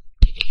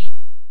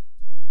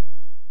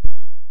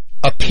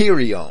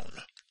aperion,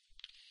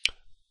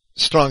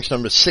 Strong's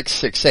number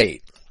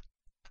 668,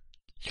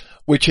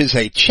 which is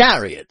a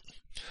chariot,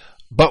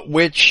 but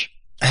which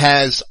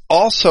has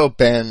also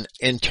been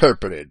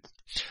interpreted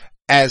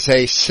as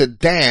a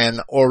sedan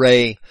or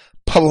a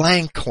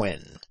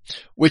palanquin,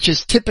 which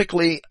is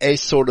typically a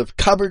sort of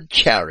covered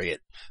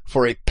chariot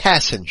for a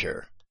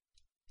passenger.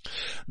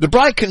 The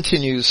bride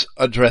continues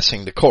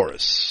addressing the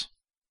chorus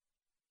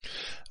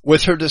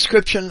with her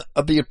description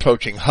of the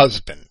approaching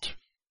husband.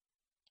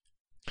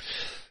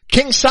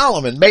 King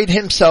Solomon made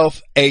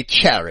himself a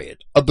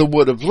chariot of the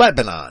wood of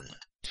Lebanon.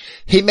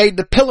 He made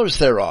the pillars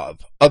thereof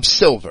of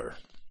silver,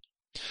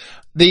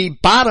 the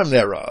bottom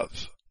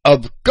thereof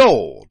of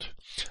gold,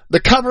 the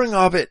covering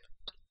of it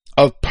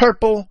of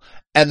purple,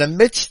 and the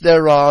midst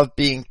thereof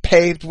being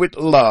paved with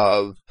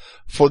love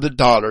for the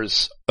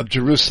daughters of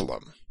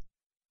Jerusalem.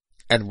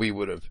 And we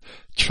would have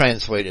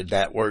translated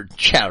that word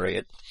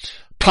chariot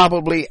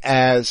probably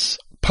as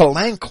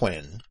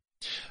palanquin,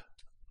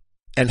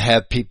 and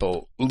have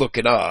people look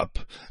it up,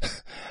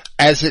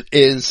 as it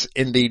is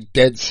in the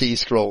Dead Sea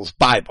Scrolls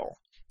Bible,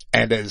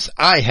 and as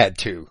I had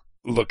to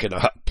look it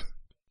up.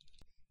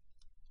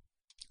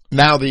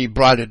 Now the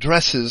bride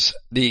addresses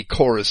the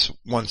chorus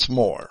once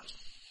more.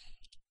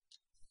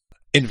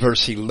 In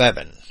verse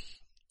 11,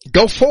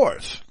 "Go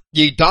forth,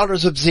 ye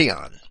daughters of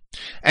Zion,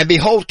 and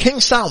behold King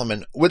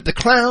Solomon with the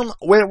crown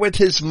wherewith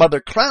his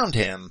mother crowned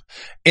him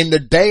in the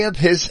day of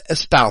his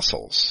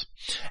espousals,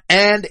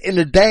 and in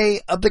the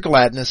day of the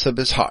gladness of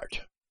his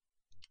heart."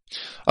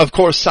 Of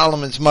course,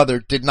 Solomon's mother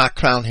did not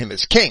crown him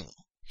as king,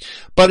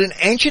 but in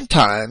ancient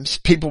times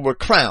people were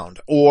crowned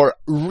or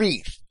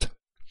wreathed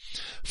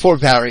for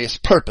various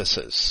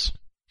purposes.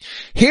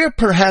 Here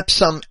perhaps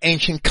some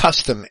ancient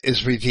custom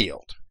is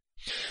revealed,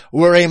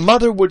 where a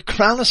mother would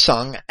crown a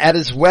son at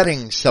his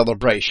wedding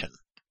celebration.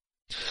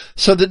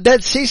 So the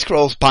Dead Sea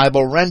Scrolls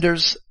Bible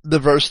renders the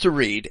verse to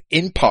read,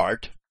 in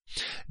part,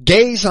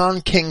 "Gaze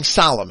on King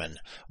Solomon,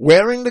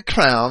 wearing the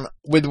crown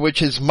with which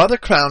his mother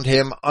crowned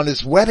him on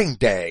his wedding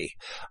day,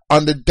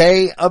 on the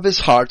day of his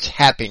heart's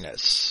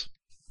happiness."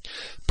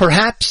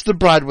 Perhaps the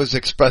bride was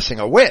expressing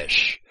a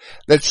wish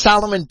that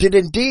Solomon did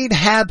indeed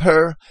have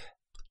her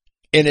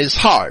in his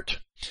heart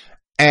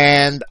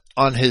and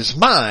on his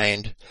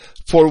mind,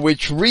 for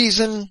which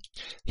reason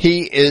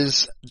he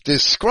is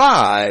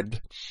described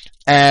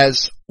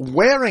as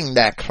wearing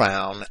that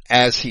crown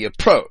as he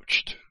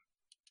approached.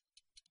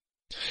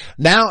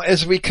 Now,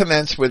 as we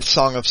commence with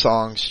Song of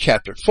Songs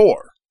chapter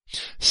 4,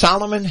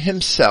 Solomon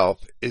himself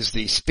is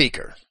the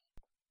speaker.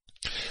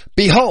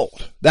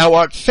 "Behold, thou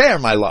art fair,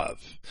 my love.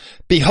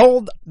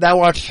 Behold, thou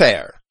art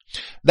fair.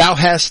 Thou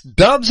hast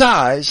dove's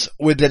eyes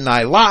within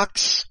thy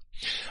locks.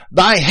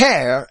 Thy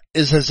hair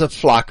is as a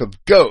flock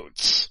of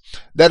goats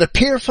that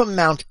appear from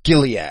Mount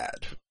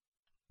Gilead."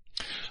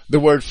 The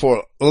word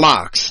for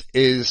locks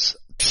is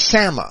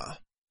tsama,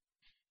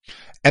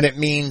 and it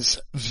means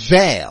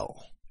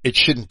veil. It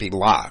shouldn't be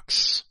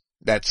locks.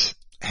 That's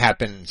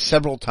happened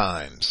several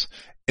times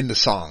in the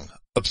Song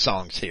of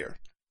Songs here.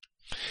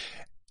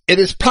 It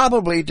is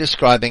probably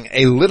describing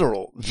a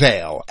literal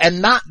veil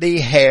and not the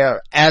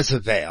hair as a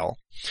veil,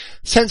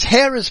 since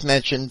hair is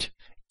mentioned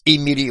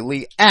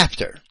immediately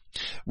after,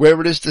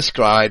 where it is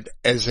described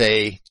as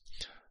a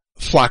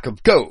flock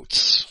of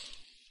goats.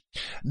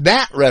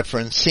 That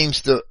reference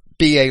seems to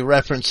be a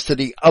reference to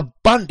the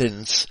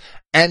abundance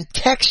and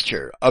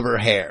texture of her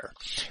hair,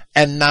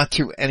 and not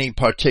to any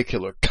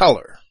particular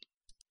color.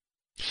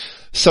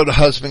 So the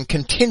husband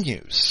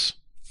continues,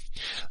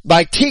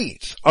 "Thy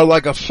teeth are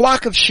like a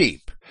flock of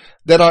sheep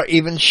that are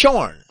even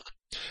shorn,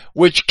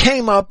 which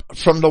came up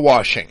from the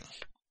washing,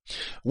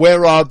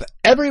 whereof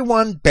every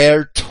one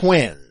bare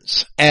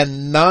twins,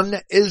 and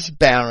none is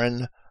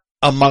barren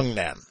among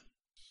them."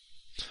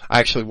 I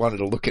actually wanted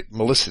to look at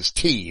Melissa's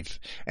teeth,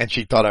 and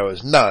she thought I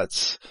was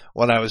nuts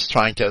when I was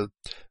trying to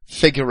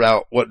figure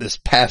out what this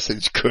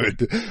passage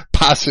could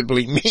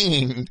possibly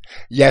mean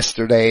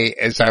yesterday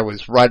as I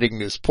was writing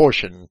this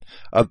portion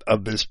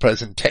of this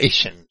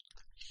presentation.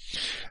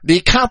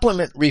 The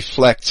compliment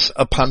reflects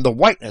upon the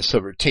whiteness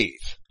of her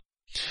teeth.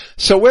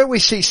 So where we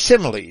see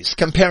similes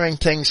comparing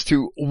things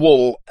to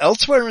wool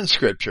elsewhere in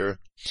Scripture,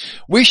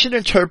 we should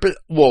interpret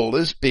wool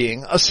as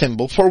being a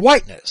symbol for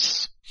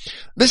whiteness.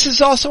 This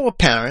is also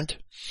apparent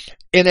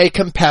in a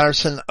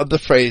comparison of the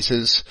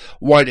phrases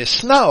white as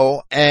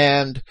snow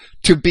and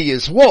to be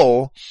as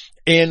wool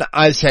in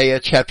Isaiah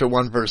chapter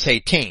 1 verse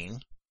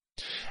 18,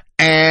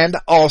 and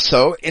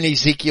also in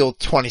Ezekiel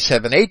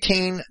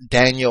 27:18,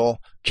 Daniel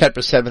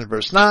chapter 7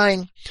 verse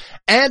 9,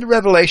 and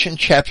Revelation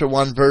chapter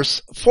 1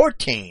 verse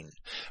 14,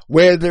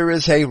 where there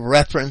is a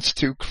reference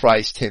to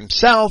Christ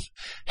himself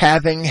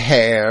having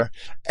hair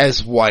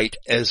as white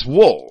as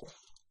wool.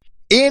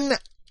 In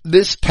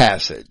this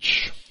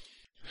passage,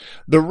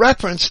 The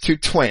reference to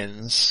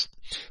twins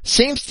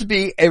seems to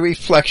be a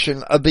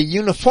reflection of the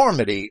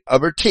uniformity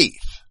of her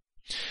teeth,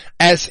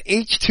 as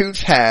each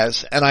tooth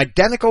has an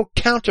identical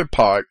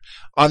counterpart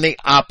on the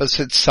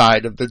opposite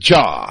side of the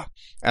jaw.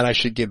 And I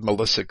should give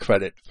Melissa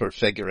credit for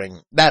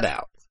figuring that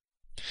out.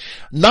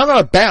 None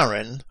are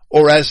barren,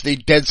 or as the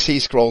Dead Sea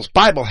Scrolls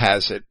Bible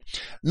has it,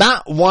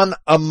 not one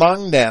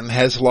among them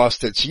has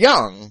lost its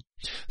young,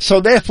 so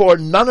therefore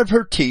none of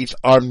her teeth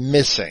are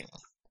missing.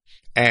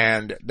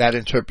 And that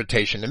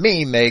interpretation to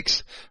me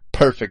makes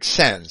perfect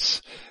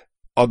sense,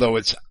 although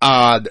it's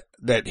odd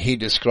that he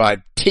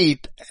described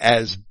teeth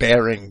as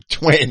bearing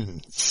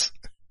twins.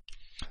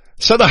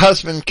 So the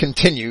husband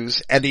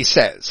continues, and he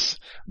says,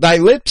 "Thy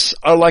lips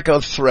are like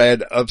a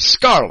thread of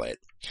scarlet,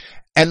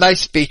 and thy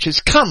speech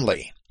is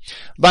comely.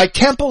 Thy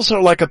temples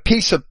are like a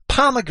piece of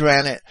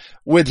pomegranate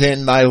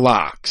within thy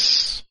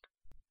locks."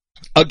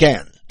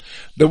 Again,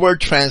 the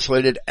word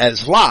translated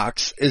as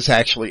locks is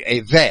actually a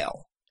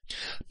veil.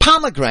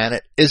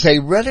 Pomegranate is a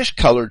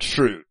reddish-colored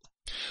fruit,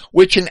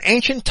 which in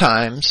ancient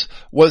times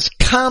was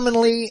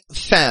commonly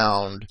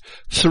found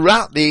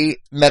throughout the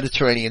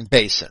Mediterranean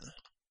basin.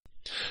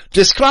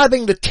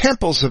 Describing the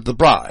temples of the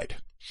bride,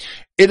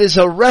 it is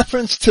a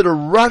reference to the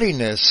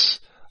ruddiness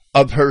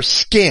of her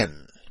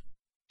skin.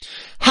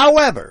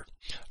 However,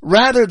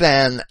 rather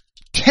than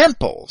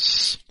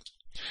temples,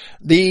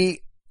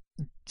 the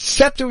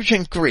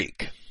Septuagint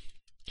Greek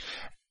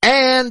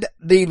and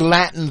the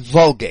Latin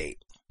Vulgate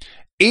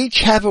each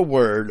have a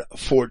word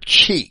for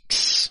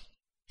cheeks,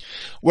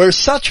 where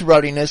such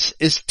ruddiness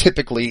is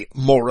typically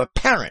more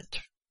apparent.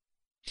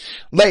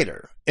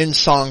 Later, in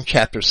Song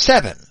chapter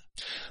 7,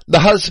 the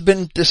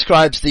husband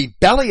describes the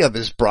belly of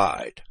his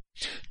bride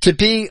to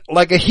be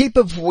like a heap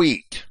of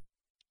wheat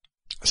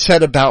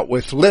set about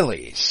with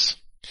lilies.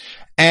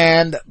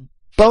 And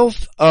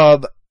both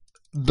of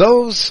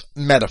those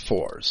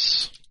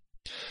metaphors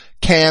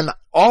can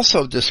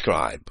also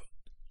describe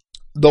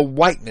the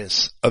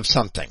whiteness of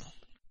something.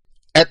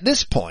 At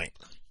this point,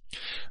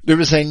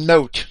 there is a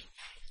note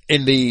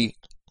in the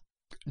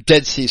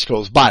Dead Sea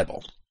Scrolls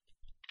Bible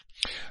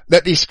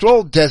that the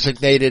scroll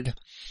designated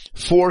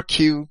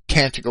 4Q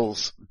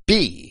Canticles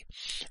B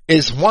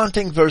is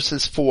wanting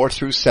verses 4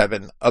 through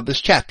 7 of this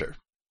chapter.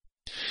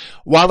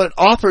 While it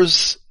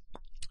offers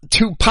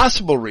two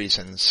possible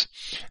reasons,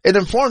 it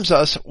informs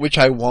us, which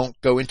I won't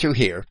go into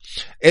here,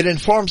 it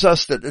informs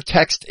us that the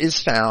text is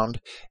found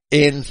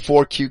in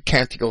 4Q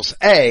Canticles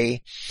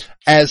A,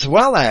 as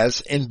well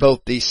as in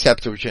both the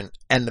Septuagint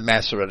and the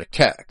Masoretic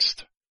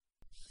text.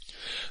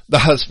 The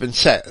husband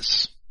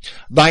says,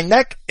 "Thy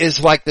neck is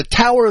like the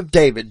Tower of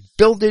David,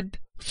 builded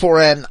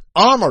for an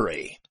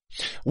armory,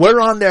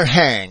 whereon there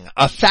hang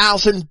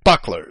 1,000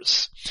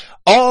 bucklers,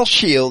 all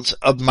shields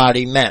of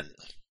mighty men."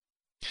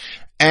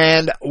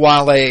 And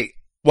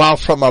while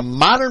from a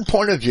modern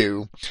point of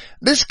view,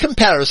 this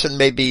comparison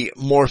may be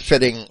more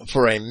fitting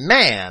for a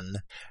man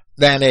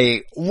than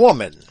a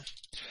woman,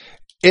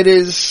 it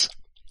is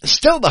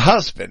still the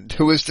husband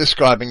who is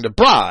describing the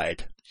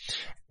bride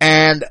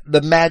and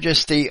the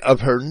majesty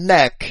of her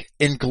neck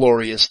in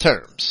glorious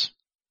terms.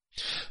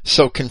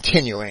 So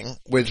continuing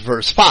with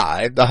verse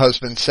 5, the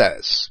husband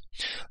says,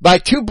 "Thy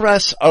two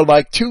breasts are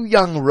like two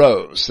young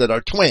roes that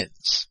are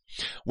twins,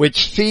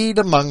 which feed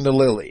among the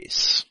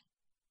lilies."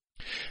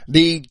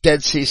 The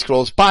Dead Sea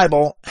Scrolls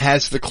Bible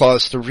has the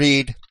clause to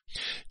read,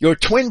 "Your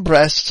twin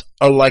breasts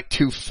are like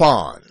two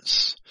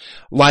fawns,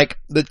 like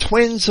the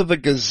twins of a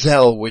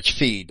gazelle which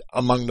feed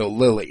among the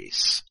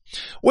lilies,"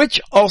 which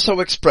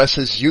also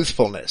expresses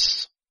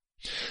youthfulness.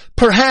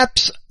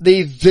 Perhaps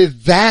the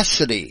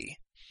vivacity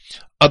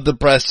of the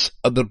breasts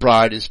of the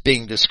bride is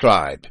being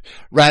described,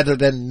 rather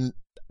than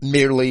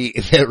merely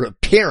their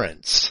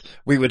appearance.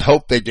 We would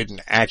hope they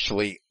didn't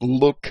actually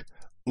look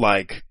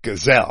like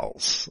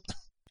gazelles.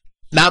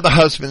 Now the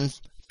husband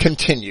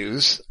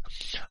continues,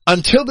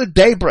 "Until the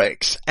day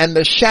breaks and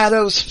the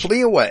shadows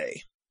flee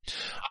away,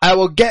 I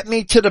will get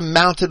me to the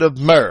mountain of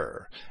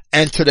myrrh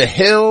and to the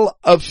hill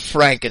of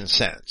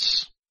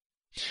frankincense."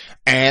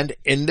 And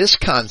in this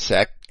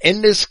context,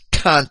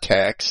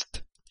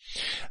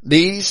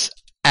 these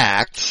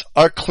acts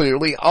are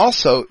clearly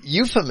also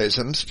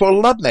euphemisms for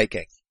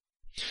lovemaking,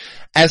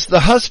 as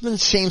the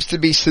husband seems to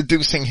be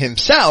seducing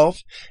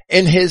himself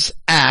in his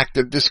act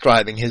of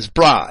describing his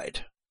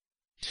bride.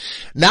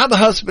 Now the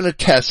husband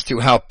attests to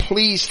how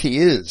pleased he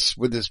is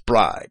with his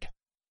bride.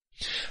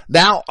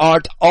 "Thou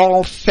art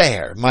all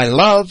fair, my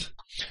love,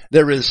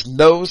 there is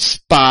no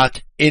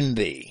spot in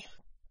thee."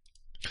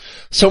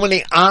 So in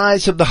the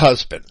eyes of the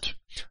husband,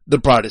 the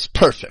bride is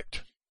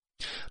perfect.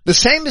 The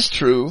same is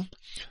true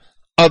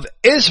of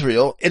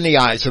Israel in the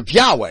eyes of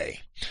Yahweh,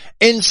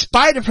 in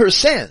spite of her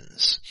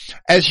sins,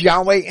 as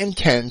Yahweh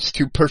intends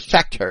to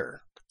perfect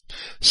her.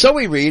 So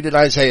we read in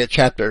Isaiah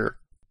chapter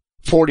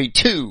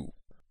 42,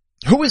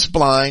 "Who is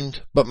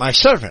blind but my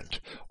servant,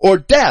 or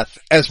deaf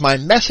as my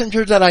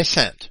messenger that I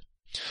sent?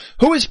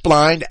 Who is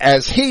blind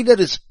as he that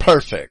is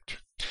perfect,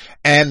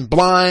 and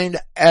blind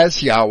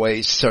as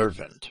Yahweh's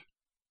servant?"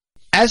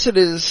 As it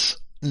is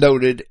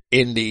noted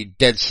in the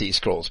Dead Sea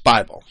Scrolls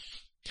Bible.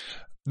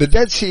 The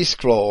Dead Sea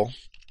Scroll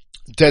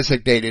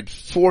designated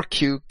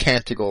 4Q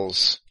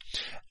Canticles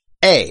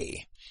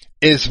A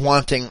is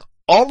wanting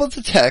all of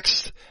the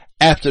text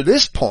after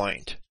this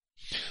point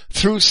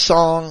through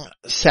Song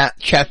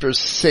chapter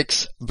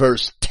 6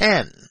 verse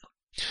 10,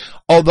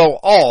 although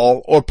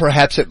all, or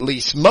perhaps at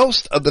least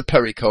most of the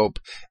pericope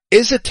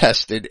is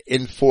attested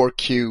in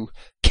 4Q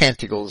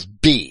Canticles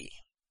B.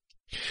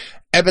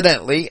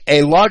 Evidently,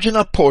 a large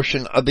enough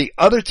portion of the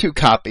other two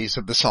copies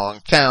of the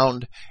song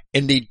found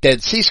in the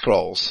Dead Sea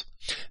Scrolls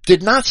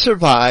did not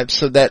survive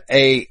so that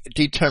a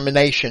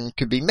determination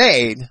could be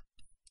made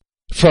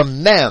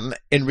from them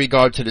in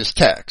regard to this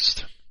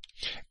text.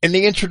 In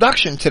the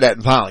introduction to that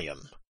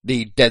volume,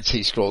 the Dead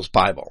Sea Scrolls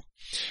Bible,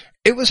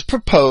 it was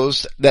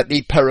proposed that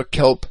the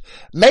pericope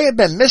may have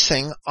been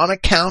missing on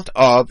account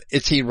of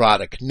its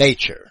erotic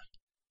nature.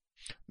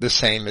 The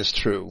same is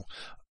true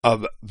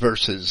of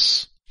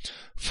verses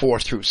 4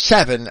 through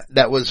 7.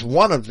 That was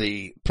one of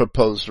the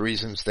proposed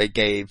reasons they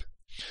gave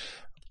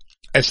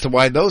as to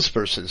why those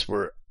verses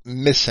were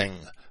missing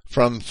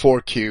from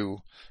 4Q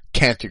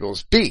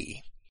Canticles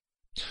B.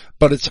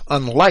 But it's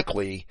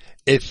unlikely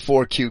if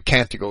 4Q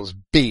Canticles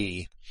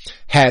B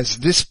has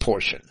this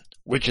portion,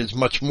 which is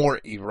much more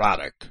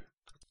erotic.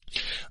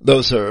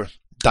 Those are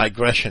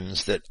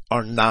digressions that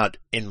are not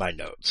in my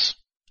notes.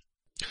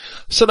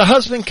 So the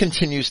husband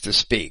continues to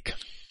speak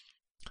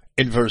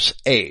in verse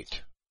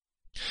 8.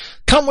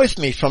 Come with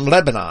me from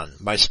Lebanon,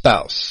 my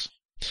spouse.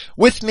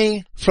 With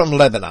me from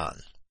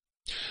Lebanon.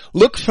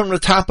 Look from the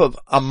top of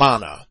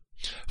Amana,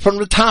 from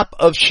the top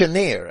of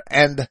Shenir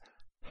and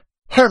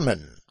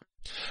Hermon,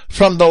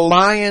 from the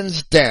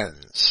lions'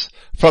 dens,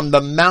 from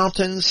the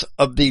mountains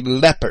of the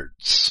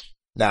leopards.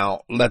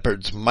 Now,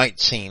 leopards might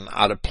seem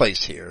out of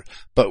place here,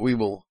 but we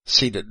will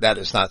see that that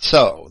is not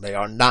so. They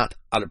are not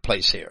out of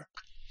place here.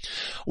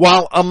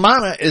 While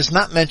Amana is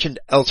not mentioned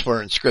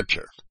elsewhere in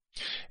Scripture,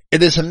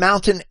 it is a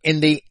mountain in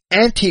the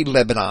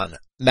anti-Lebanon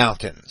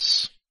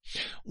mountains,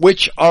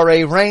 which are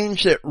a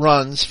range that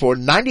runs for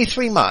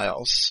 93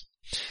 miles,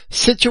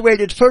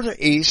 situated further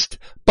east,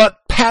 but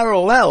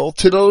parallel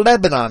to the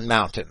Lebanon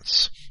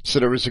mountains. So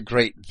there is a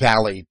great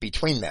valley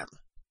between them.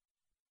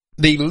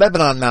 The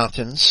Lebanon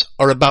mountains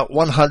are about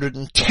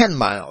 110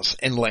 miles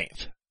in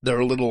length. They're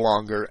a little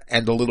longer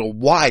and a little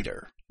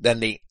wider than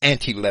the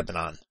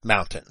anti-Lebanon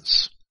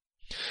mountains.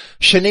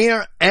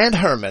 Shenir and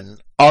Hermon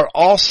are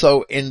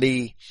also in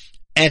the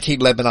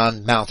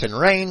anti-Lebanon mountain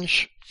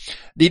range.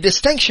 The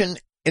distinction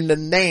in the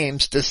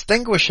names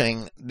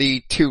distinguishing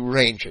the two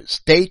ranges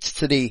dates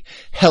to the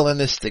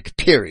Hellenistic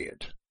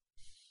period.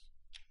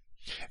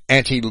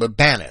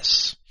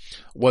 Anti-Libanus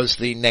was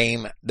the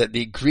name that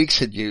the Greeks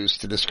had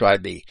used to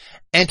describe the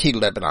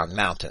anti-Lebanon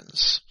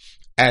mountains,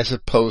 as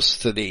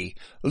opposed to the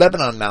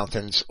Lebanon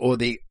mountains or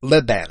the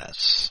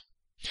Libanus.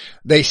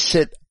 They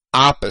sit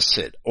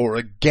opposite or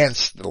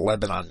against the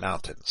Lebanon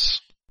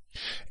mountains.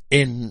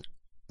 In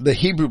the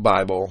Hebrew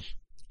Bible,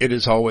 it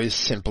is always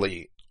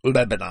simply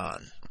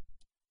Lebanon.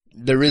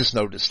 There is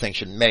no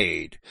distinction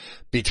made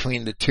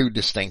between the two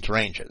distinct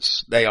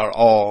ranges. They are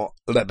all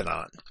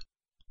Lebanon.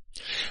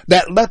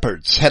 That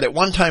leopards had at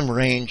one time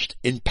ranged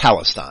in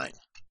Palestine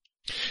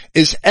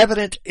is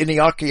evident in the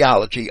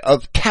archaeology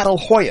of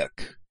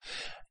Catalhoyuk,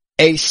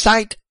 a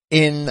site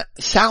in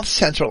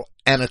south-central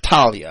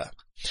Anatolia,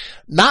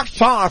 not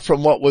far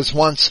from what was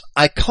once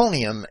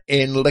Iconium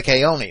in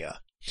Lycaonia,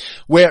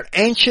 where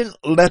ancient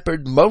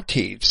leopard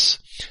motifs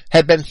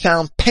had been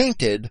found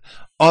painted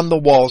on the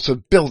walls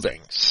of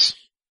buildings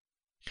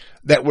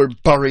that were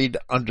buried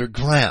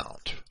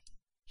underground.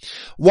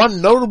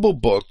 One notable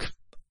book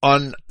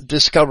on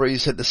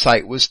discoveries at the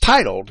site was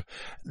titled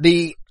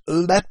The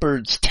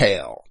Leopard's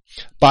Tale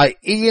by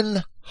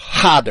Ian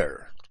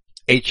Hodder,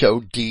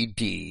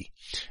 Hodder,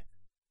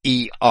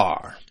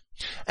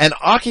 an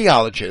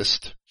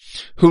archaeologist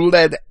who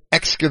led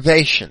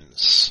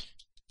excavations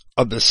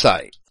of the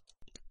site.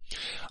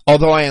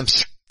 Although I am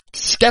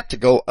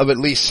skeptical of at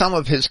least some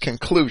of his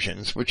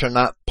conclusions, which are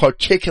not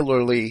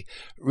particularly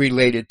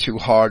related to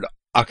hard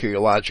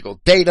archaeological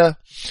data,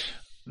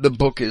 the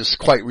book is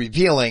quite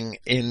revealing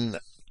in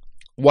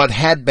what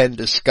had been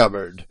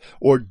discovered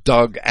or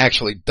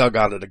actually dug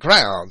out of the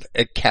ground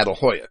at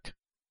Catalhoyuk.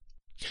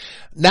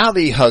 Now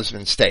the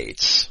husband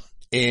states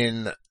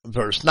in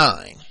verse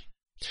 9,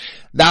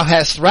 Thou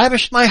hast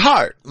ravished my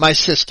heart, my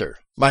sister,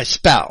 my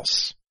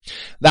spouse.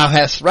 Thou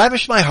hast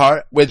ravished my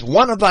heart with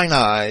one of thine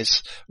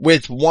eyes,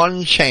 with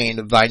one chain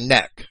of thy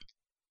neck.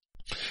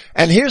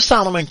 And here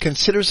Solomon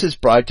considers his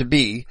bride to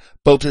be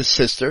both his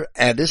sister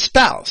and his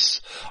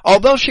spouse,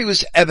 although she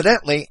was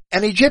evidently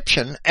an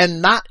Egyptian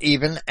and not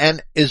even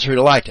an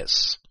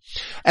Israelitess.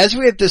 As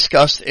we have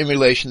discussed in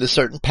relation to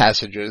certain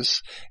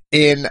passages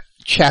in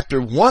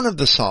chapter 1 of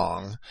the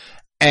song,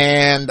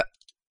 and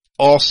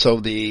also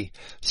the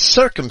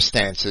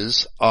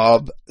circumstances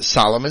of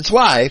Solomon's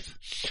life,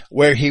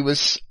 where he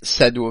was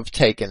said to have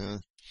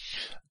taken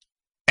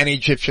an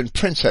Egyptian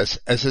princess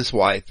as his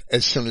wife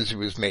as soon as he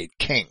was made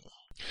king.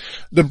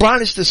 The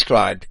bride is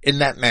described in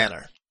that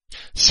manner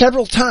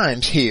several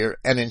times here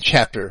and in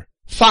chapter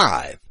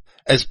 5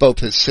 as both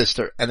his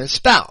sister and his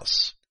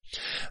spouse.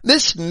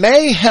 This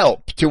may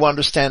help to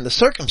understand the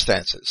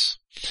circumstances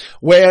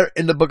where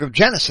in the book of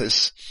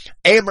Genesis,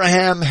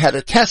 Abraham had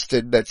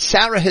attested that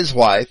Sarah his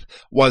wife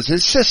was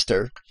his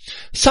sister,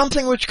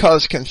 something which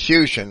caused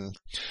confusion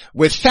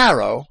with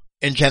Pharaoh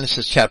in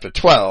Genesis chapter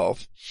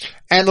 12,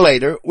 and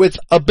later with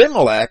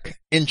Abimelech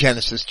in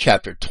Genesis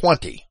chapter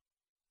 20.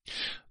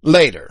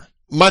 Later,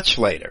 much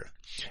later,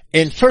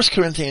 in 1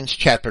 Corinthians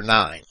chapter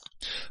 9,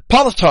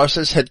 Paul of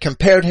Tarsus had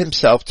compared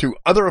himself to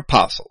other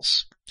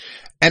apostles,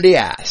 and he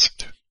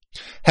asked,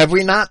 "Have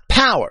we not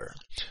power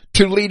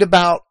to lead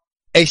about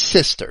a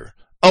sister,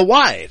 a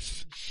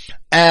wife,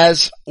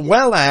 as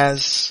well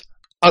as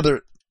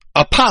other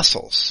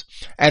apostles,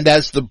 and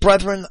as the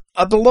brethren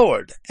of the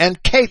Lord, and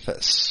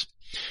Cephas,"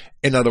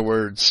 in other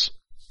words,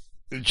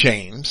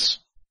 James,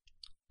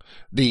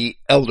 the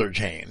elder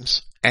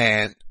James,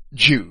 and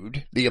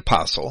Jude, the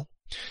apostle,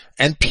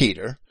 and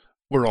Peter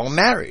were all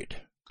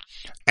married.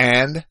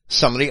 And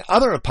some of the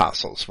other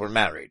apostles were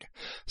married.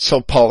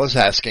 So Paul is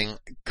asking,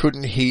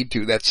 couldn't he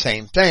do that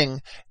same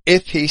thing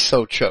if he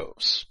so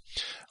chose?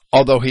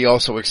 Although he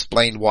also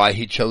explained why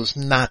he chose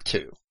not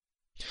to.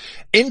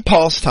 In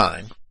Paul's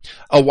time,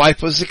 a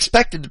wife was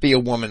expected to be a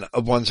woman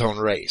of one's own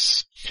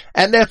race,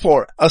 and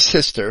therefore a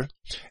sister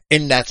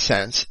in that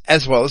sense,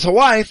 as well as a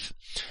wife,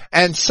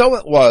 and so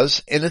it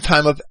was in the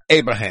time of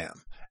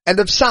Abraham and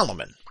of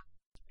Solomon.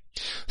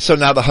 So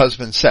now the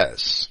husband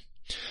says,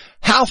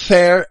 "How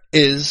fair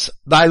is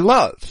thy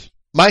love,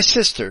 my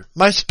sister,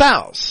 my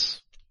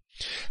spouse?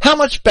 How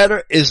much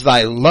better is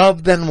thy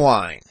love than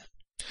wine,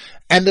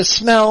 and the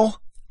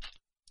smell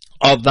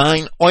of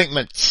thine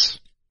ointments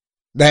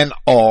than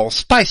all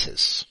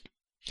spices?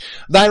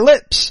 Thy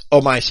lips,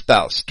 O my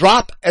spouse,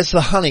 drop as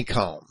the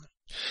honeycomb.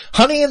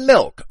 Honey and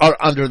milk are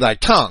under thy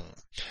tongue,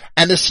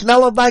 and the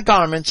smell of thy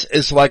garments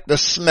is like the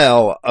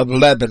smell of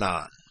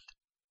Lebanon."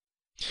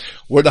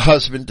 Where the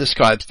husband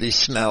describes the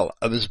smell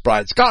of his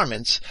bride's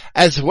garments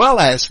as well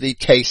as the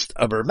taste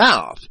of her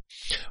mouth,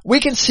 we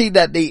can see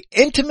that the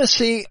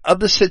intimacy of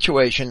the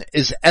situation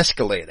is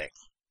escalating.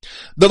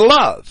 The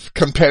love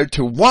compared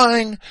to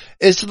wine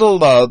is the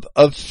love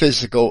of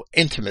physical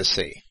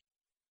intimacy.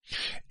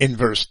 In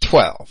verse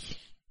 12,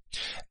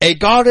 "A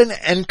garden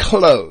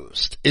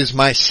enclosed is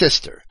my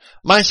sister,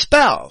 my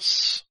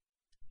spouse."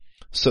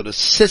 So the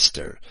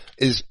sister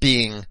is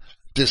being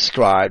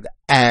described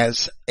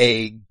as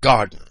a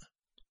garden.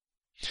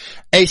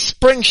 "A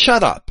spring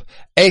shut up,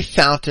 a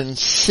fountain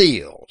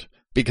sealed,"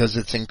 because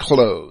it's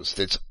enclosed,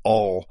 it's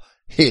all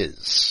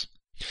his.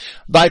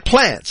 "Thy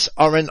plants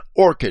are an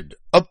orchard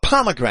of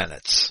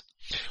pomegranates,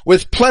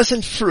 with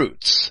pleasant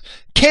fruits,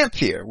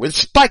 camphor with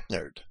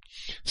spikenard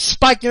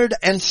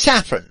and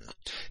saffron,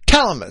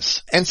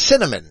 calamus and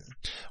cinnamon,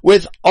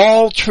 with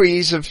all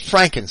trees of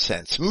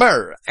frankincense,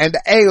 myrrh and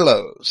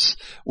aloes,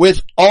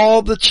 with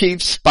all the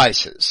chief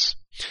spices.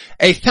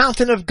 A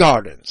fountain of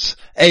gardens,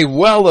 a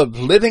well of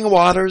living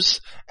waters,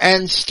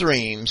 and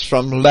streams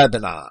from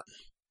Lebanon."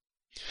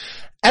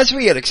 As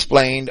we had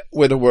explained,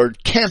 where the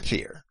word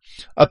camphor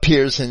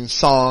appears in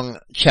Song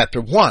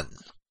chapter 1,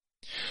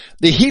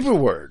 the Hebrew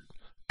word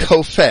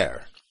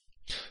kopher,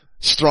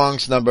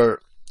 Strong's number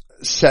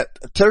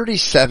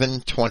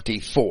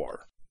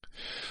 3724,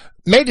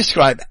 may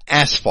describe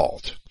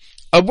asphalt,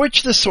 of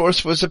which the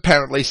source was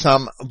apparently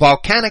some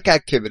volcanic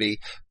activity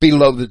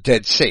below the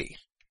Dead Sea.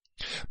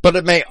 But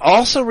it may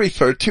also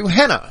refer to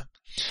henna,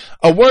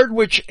 a word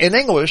which in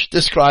English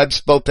describes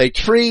both a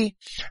tree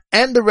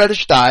and the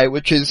reddish dye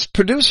which is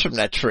produced from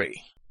that tree.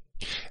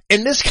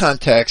 In this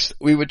context,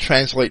 we would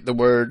translate the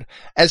word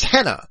as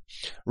henna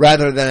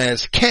rather than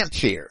as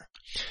camphor,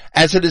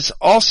 as it is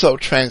also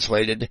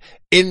translated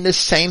in this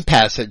same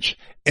passage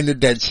in the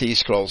Dead Sea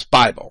Scrolls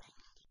Bible.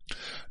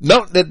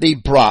 Note that the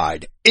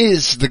bride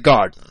is the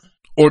garden,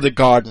 or the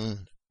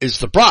garden is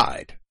the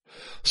bride.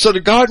 So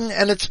the garden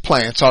and its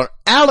plants are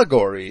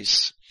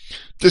allegories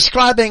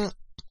describing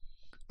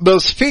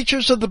those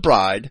features of the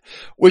bride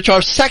which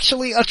are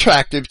sexually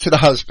attractive to the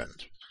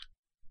husband.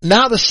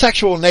 Now the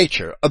sexual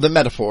nature of the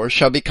metaphor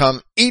shall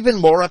become even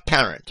more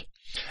apparent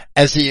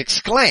as he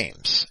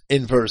exclaims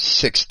in verse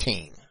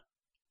 16,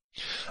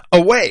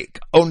 "Awake,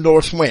 O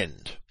north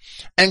wind,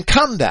 and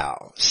come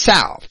thou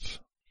south,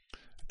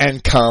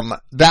 and come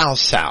thou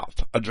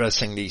south,"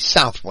 addressing the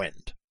south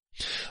wind.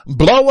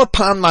 "Blow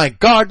upon my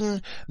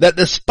garden, that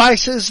the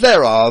spices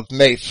thereof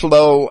may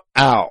flow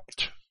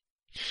out."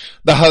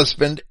 The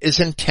husband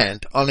is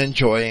intent on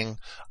enjoying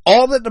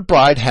all that the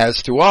bride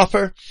has to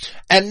offer,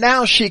 and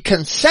now she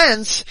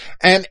consents,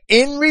 and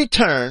in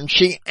return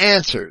she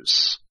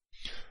answers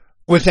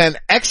with an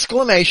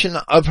exclamation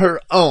of her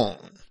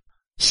own,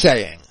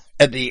 saying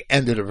at the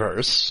end of the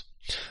verse,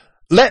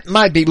 "Let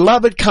my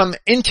beloved come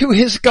into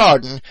his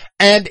garden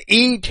and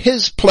eat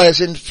his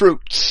pleasant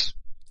fruits."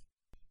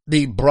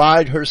 The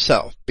bride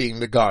herself being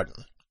the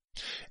garden.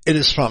 It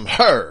is from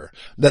her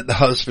that the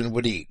husband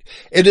would eat.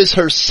 It is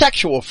her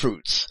sexual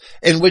fruits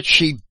in which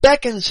she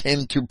beckons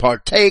him to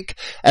partake,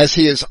 as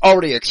he has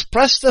already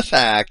expressed the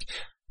fact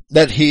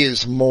that he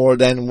is more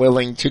than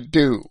willing to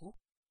do.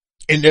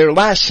 In their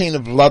last scene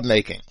of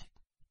lovemaking,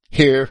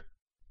 here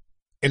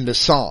in the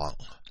song,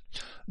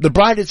 the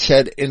bride had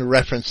said in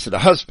reference to the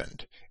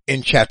husband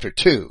in chapter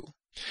 2,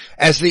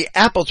 "As the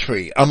apple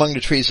tree among the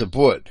trees of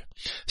wood,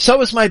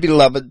 so is my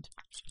beloved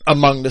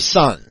among the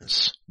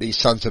sons," the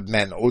sons of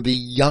men, or the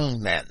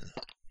young men.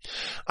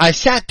 "I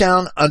sat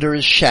down under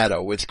his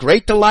shadow with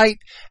great delight,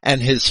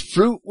 and his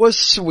fruit was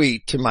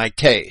sweet to my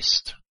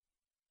taste."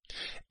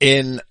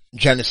 In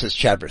Genesis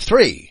chapter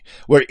 3,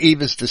 where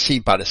Eve is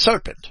deceived by the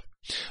serpent,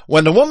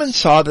 when the woman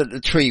saw that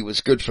the tree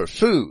was good for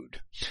food,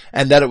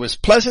 and that it was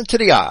pleasant to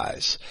the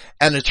eyes,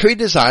 and the tree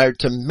desired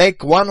to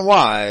make one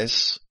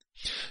wise,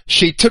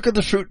 she took of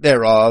the fruit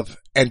thereof,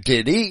 and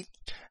did eat,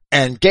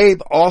 and gave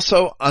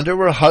also unto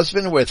her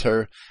husband with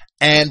her,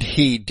 and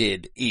he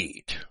did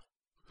eat.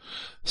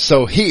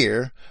 So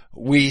here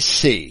we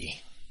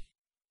see,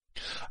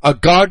 a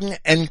garden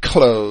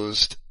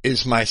enclosed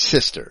is my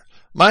sister,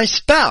 my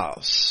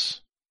spouse.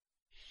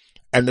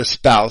 And the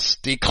spouse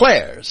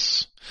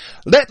declares,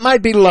 "Let my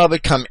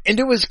beloved come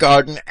into his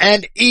garden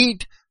and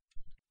eat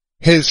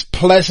his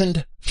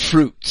pleasant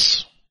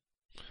fruits."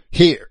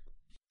 Here,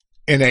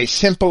 in a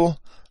simple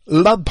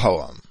love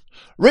poem,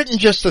 written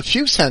just a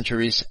few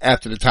centuries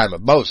after the time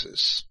of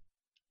Moses,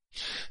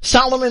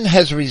 Solomon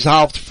has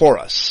resolved for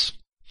us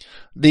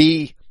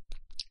the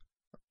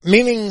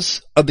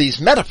meanings of these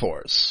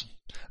metaphors,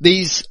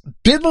 these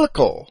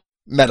biblical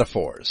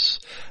metaphors,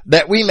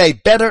 that we may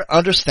better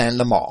understand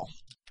them all.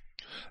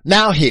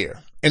 Now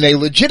here, in a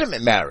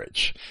legitimate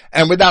marriage,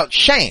 and without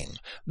shame,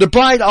 the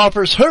bride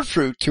offers her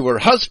fruit to her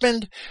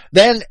husband.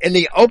 Then, in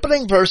the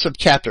opening verse of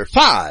chapter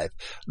 5,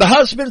 the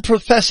husband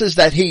professes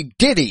that he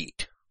did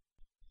eat,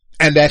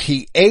 and that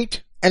he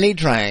ate and he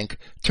drank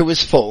to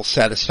his full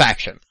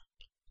satisfaction.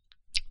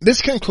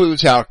 This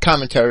concludes our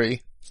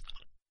commentary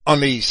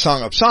on the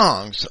Song of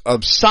Songs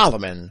of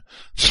Solomon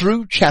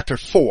through chapter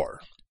 4.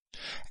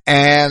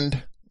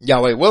 And,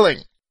 Yahweh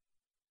willing,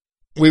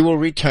 we will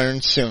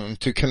return soon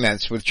to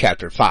commence with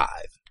chapter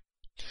 5.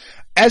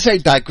 As a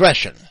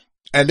digression,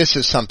 and this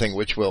is something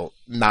which will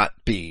not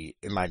be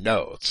in my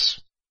notes,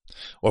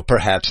 or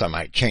perhaps I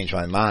might change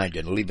my mind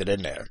and leave it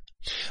in there.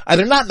 I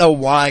do not know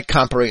why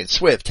Compere and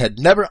Swift had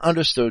never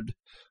understood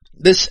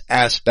this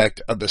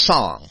aspect of the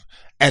song,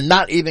 and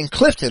not even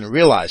Clifton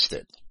realized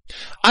it.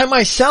 I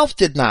myself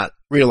did not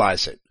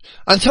realize it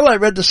until I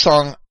read the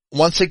song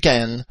once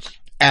again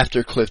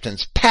after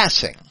Clifton's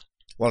passing,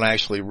 when I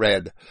actually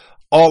read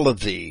all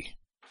of the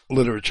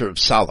literature of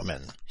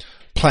Solomon,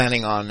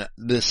 planning on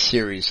this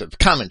series of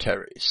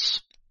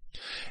commentaries.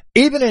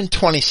 Even in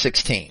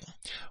 2016,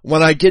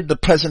 when I did the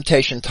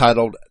presentation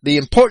titled "The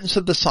Importance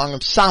of the Song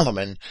of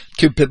Solomon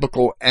to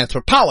Biblical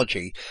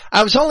Anthropology,"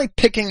 I was only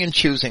picking and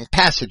choosing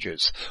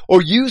passages,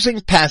 or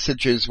using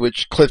passages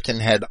which Clifton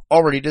had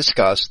already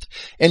discussed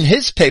in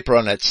his paper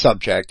on that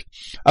subject,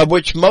 of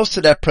which most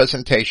of that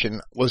presentation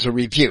was a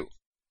review.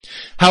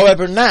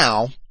 However,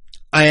 now,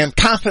 I am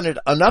confident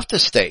enough to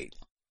state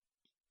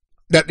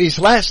that these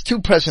last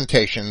two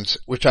presentations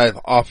which I have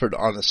offered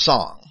on the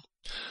song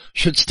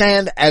should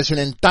stand as an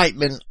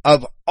indictment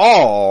of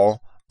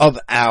all of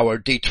our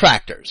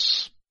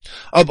detractors,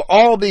 of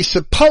all the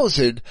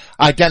supposed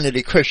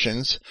identity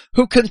Christians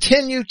who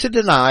continue to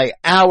deny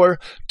our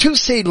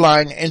two-seed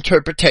line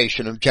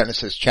interpretation of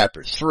Genesis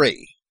chapter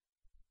 3.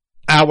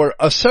 Our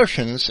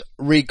assertions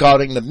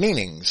regarding the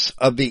meanings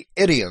of the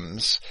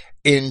idioms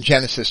in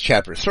Genesis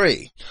chapter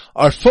 3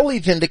 are fully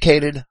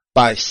vindicated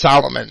by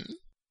Solomon,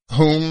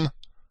 whom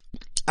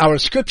our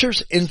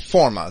scriptures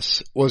inform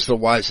us was the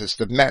wisest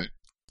of men.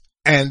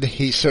 And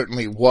he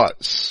certainly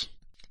was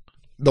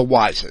the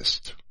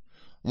wisest,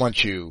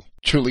 once you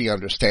truly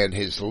understand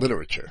his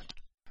literature.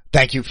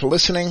 Thank you for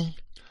listening.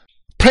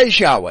 Praise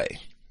Yahweh,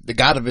 the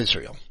God of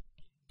Israel,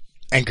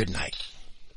 and good night.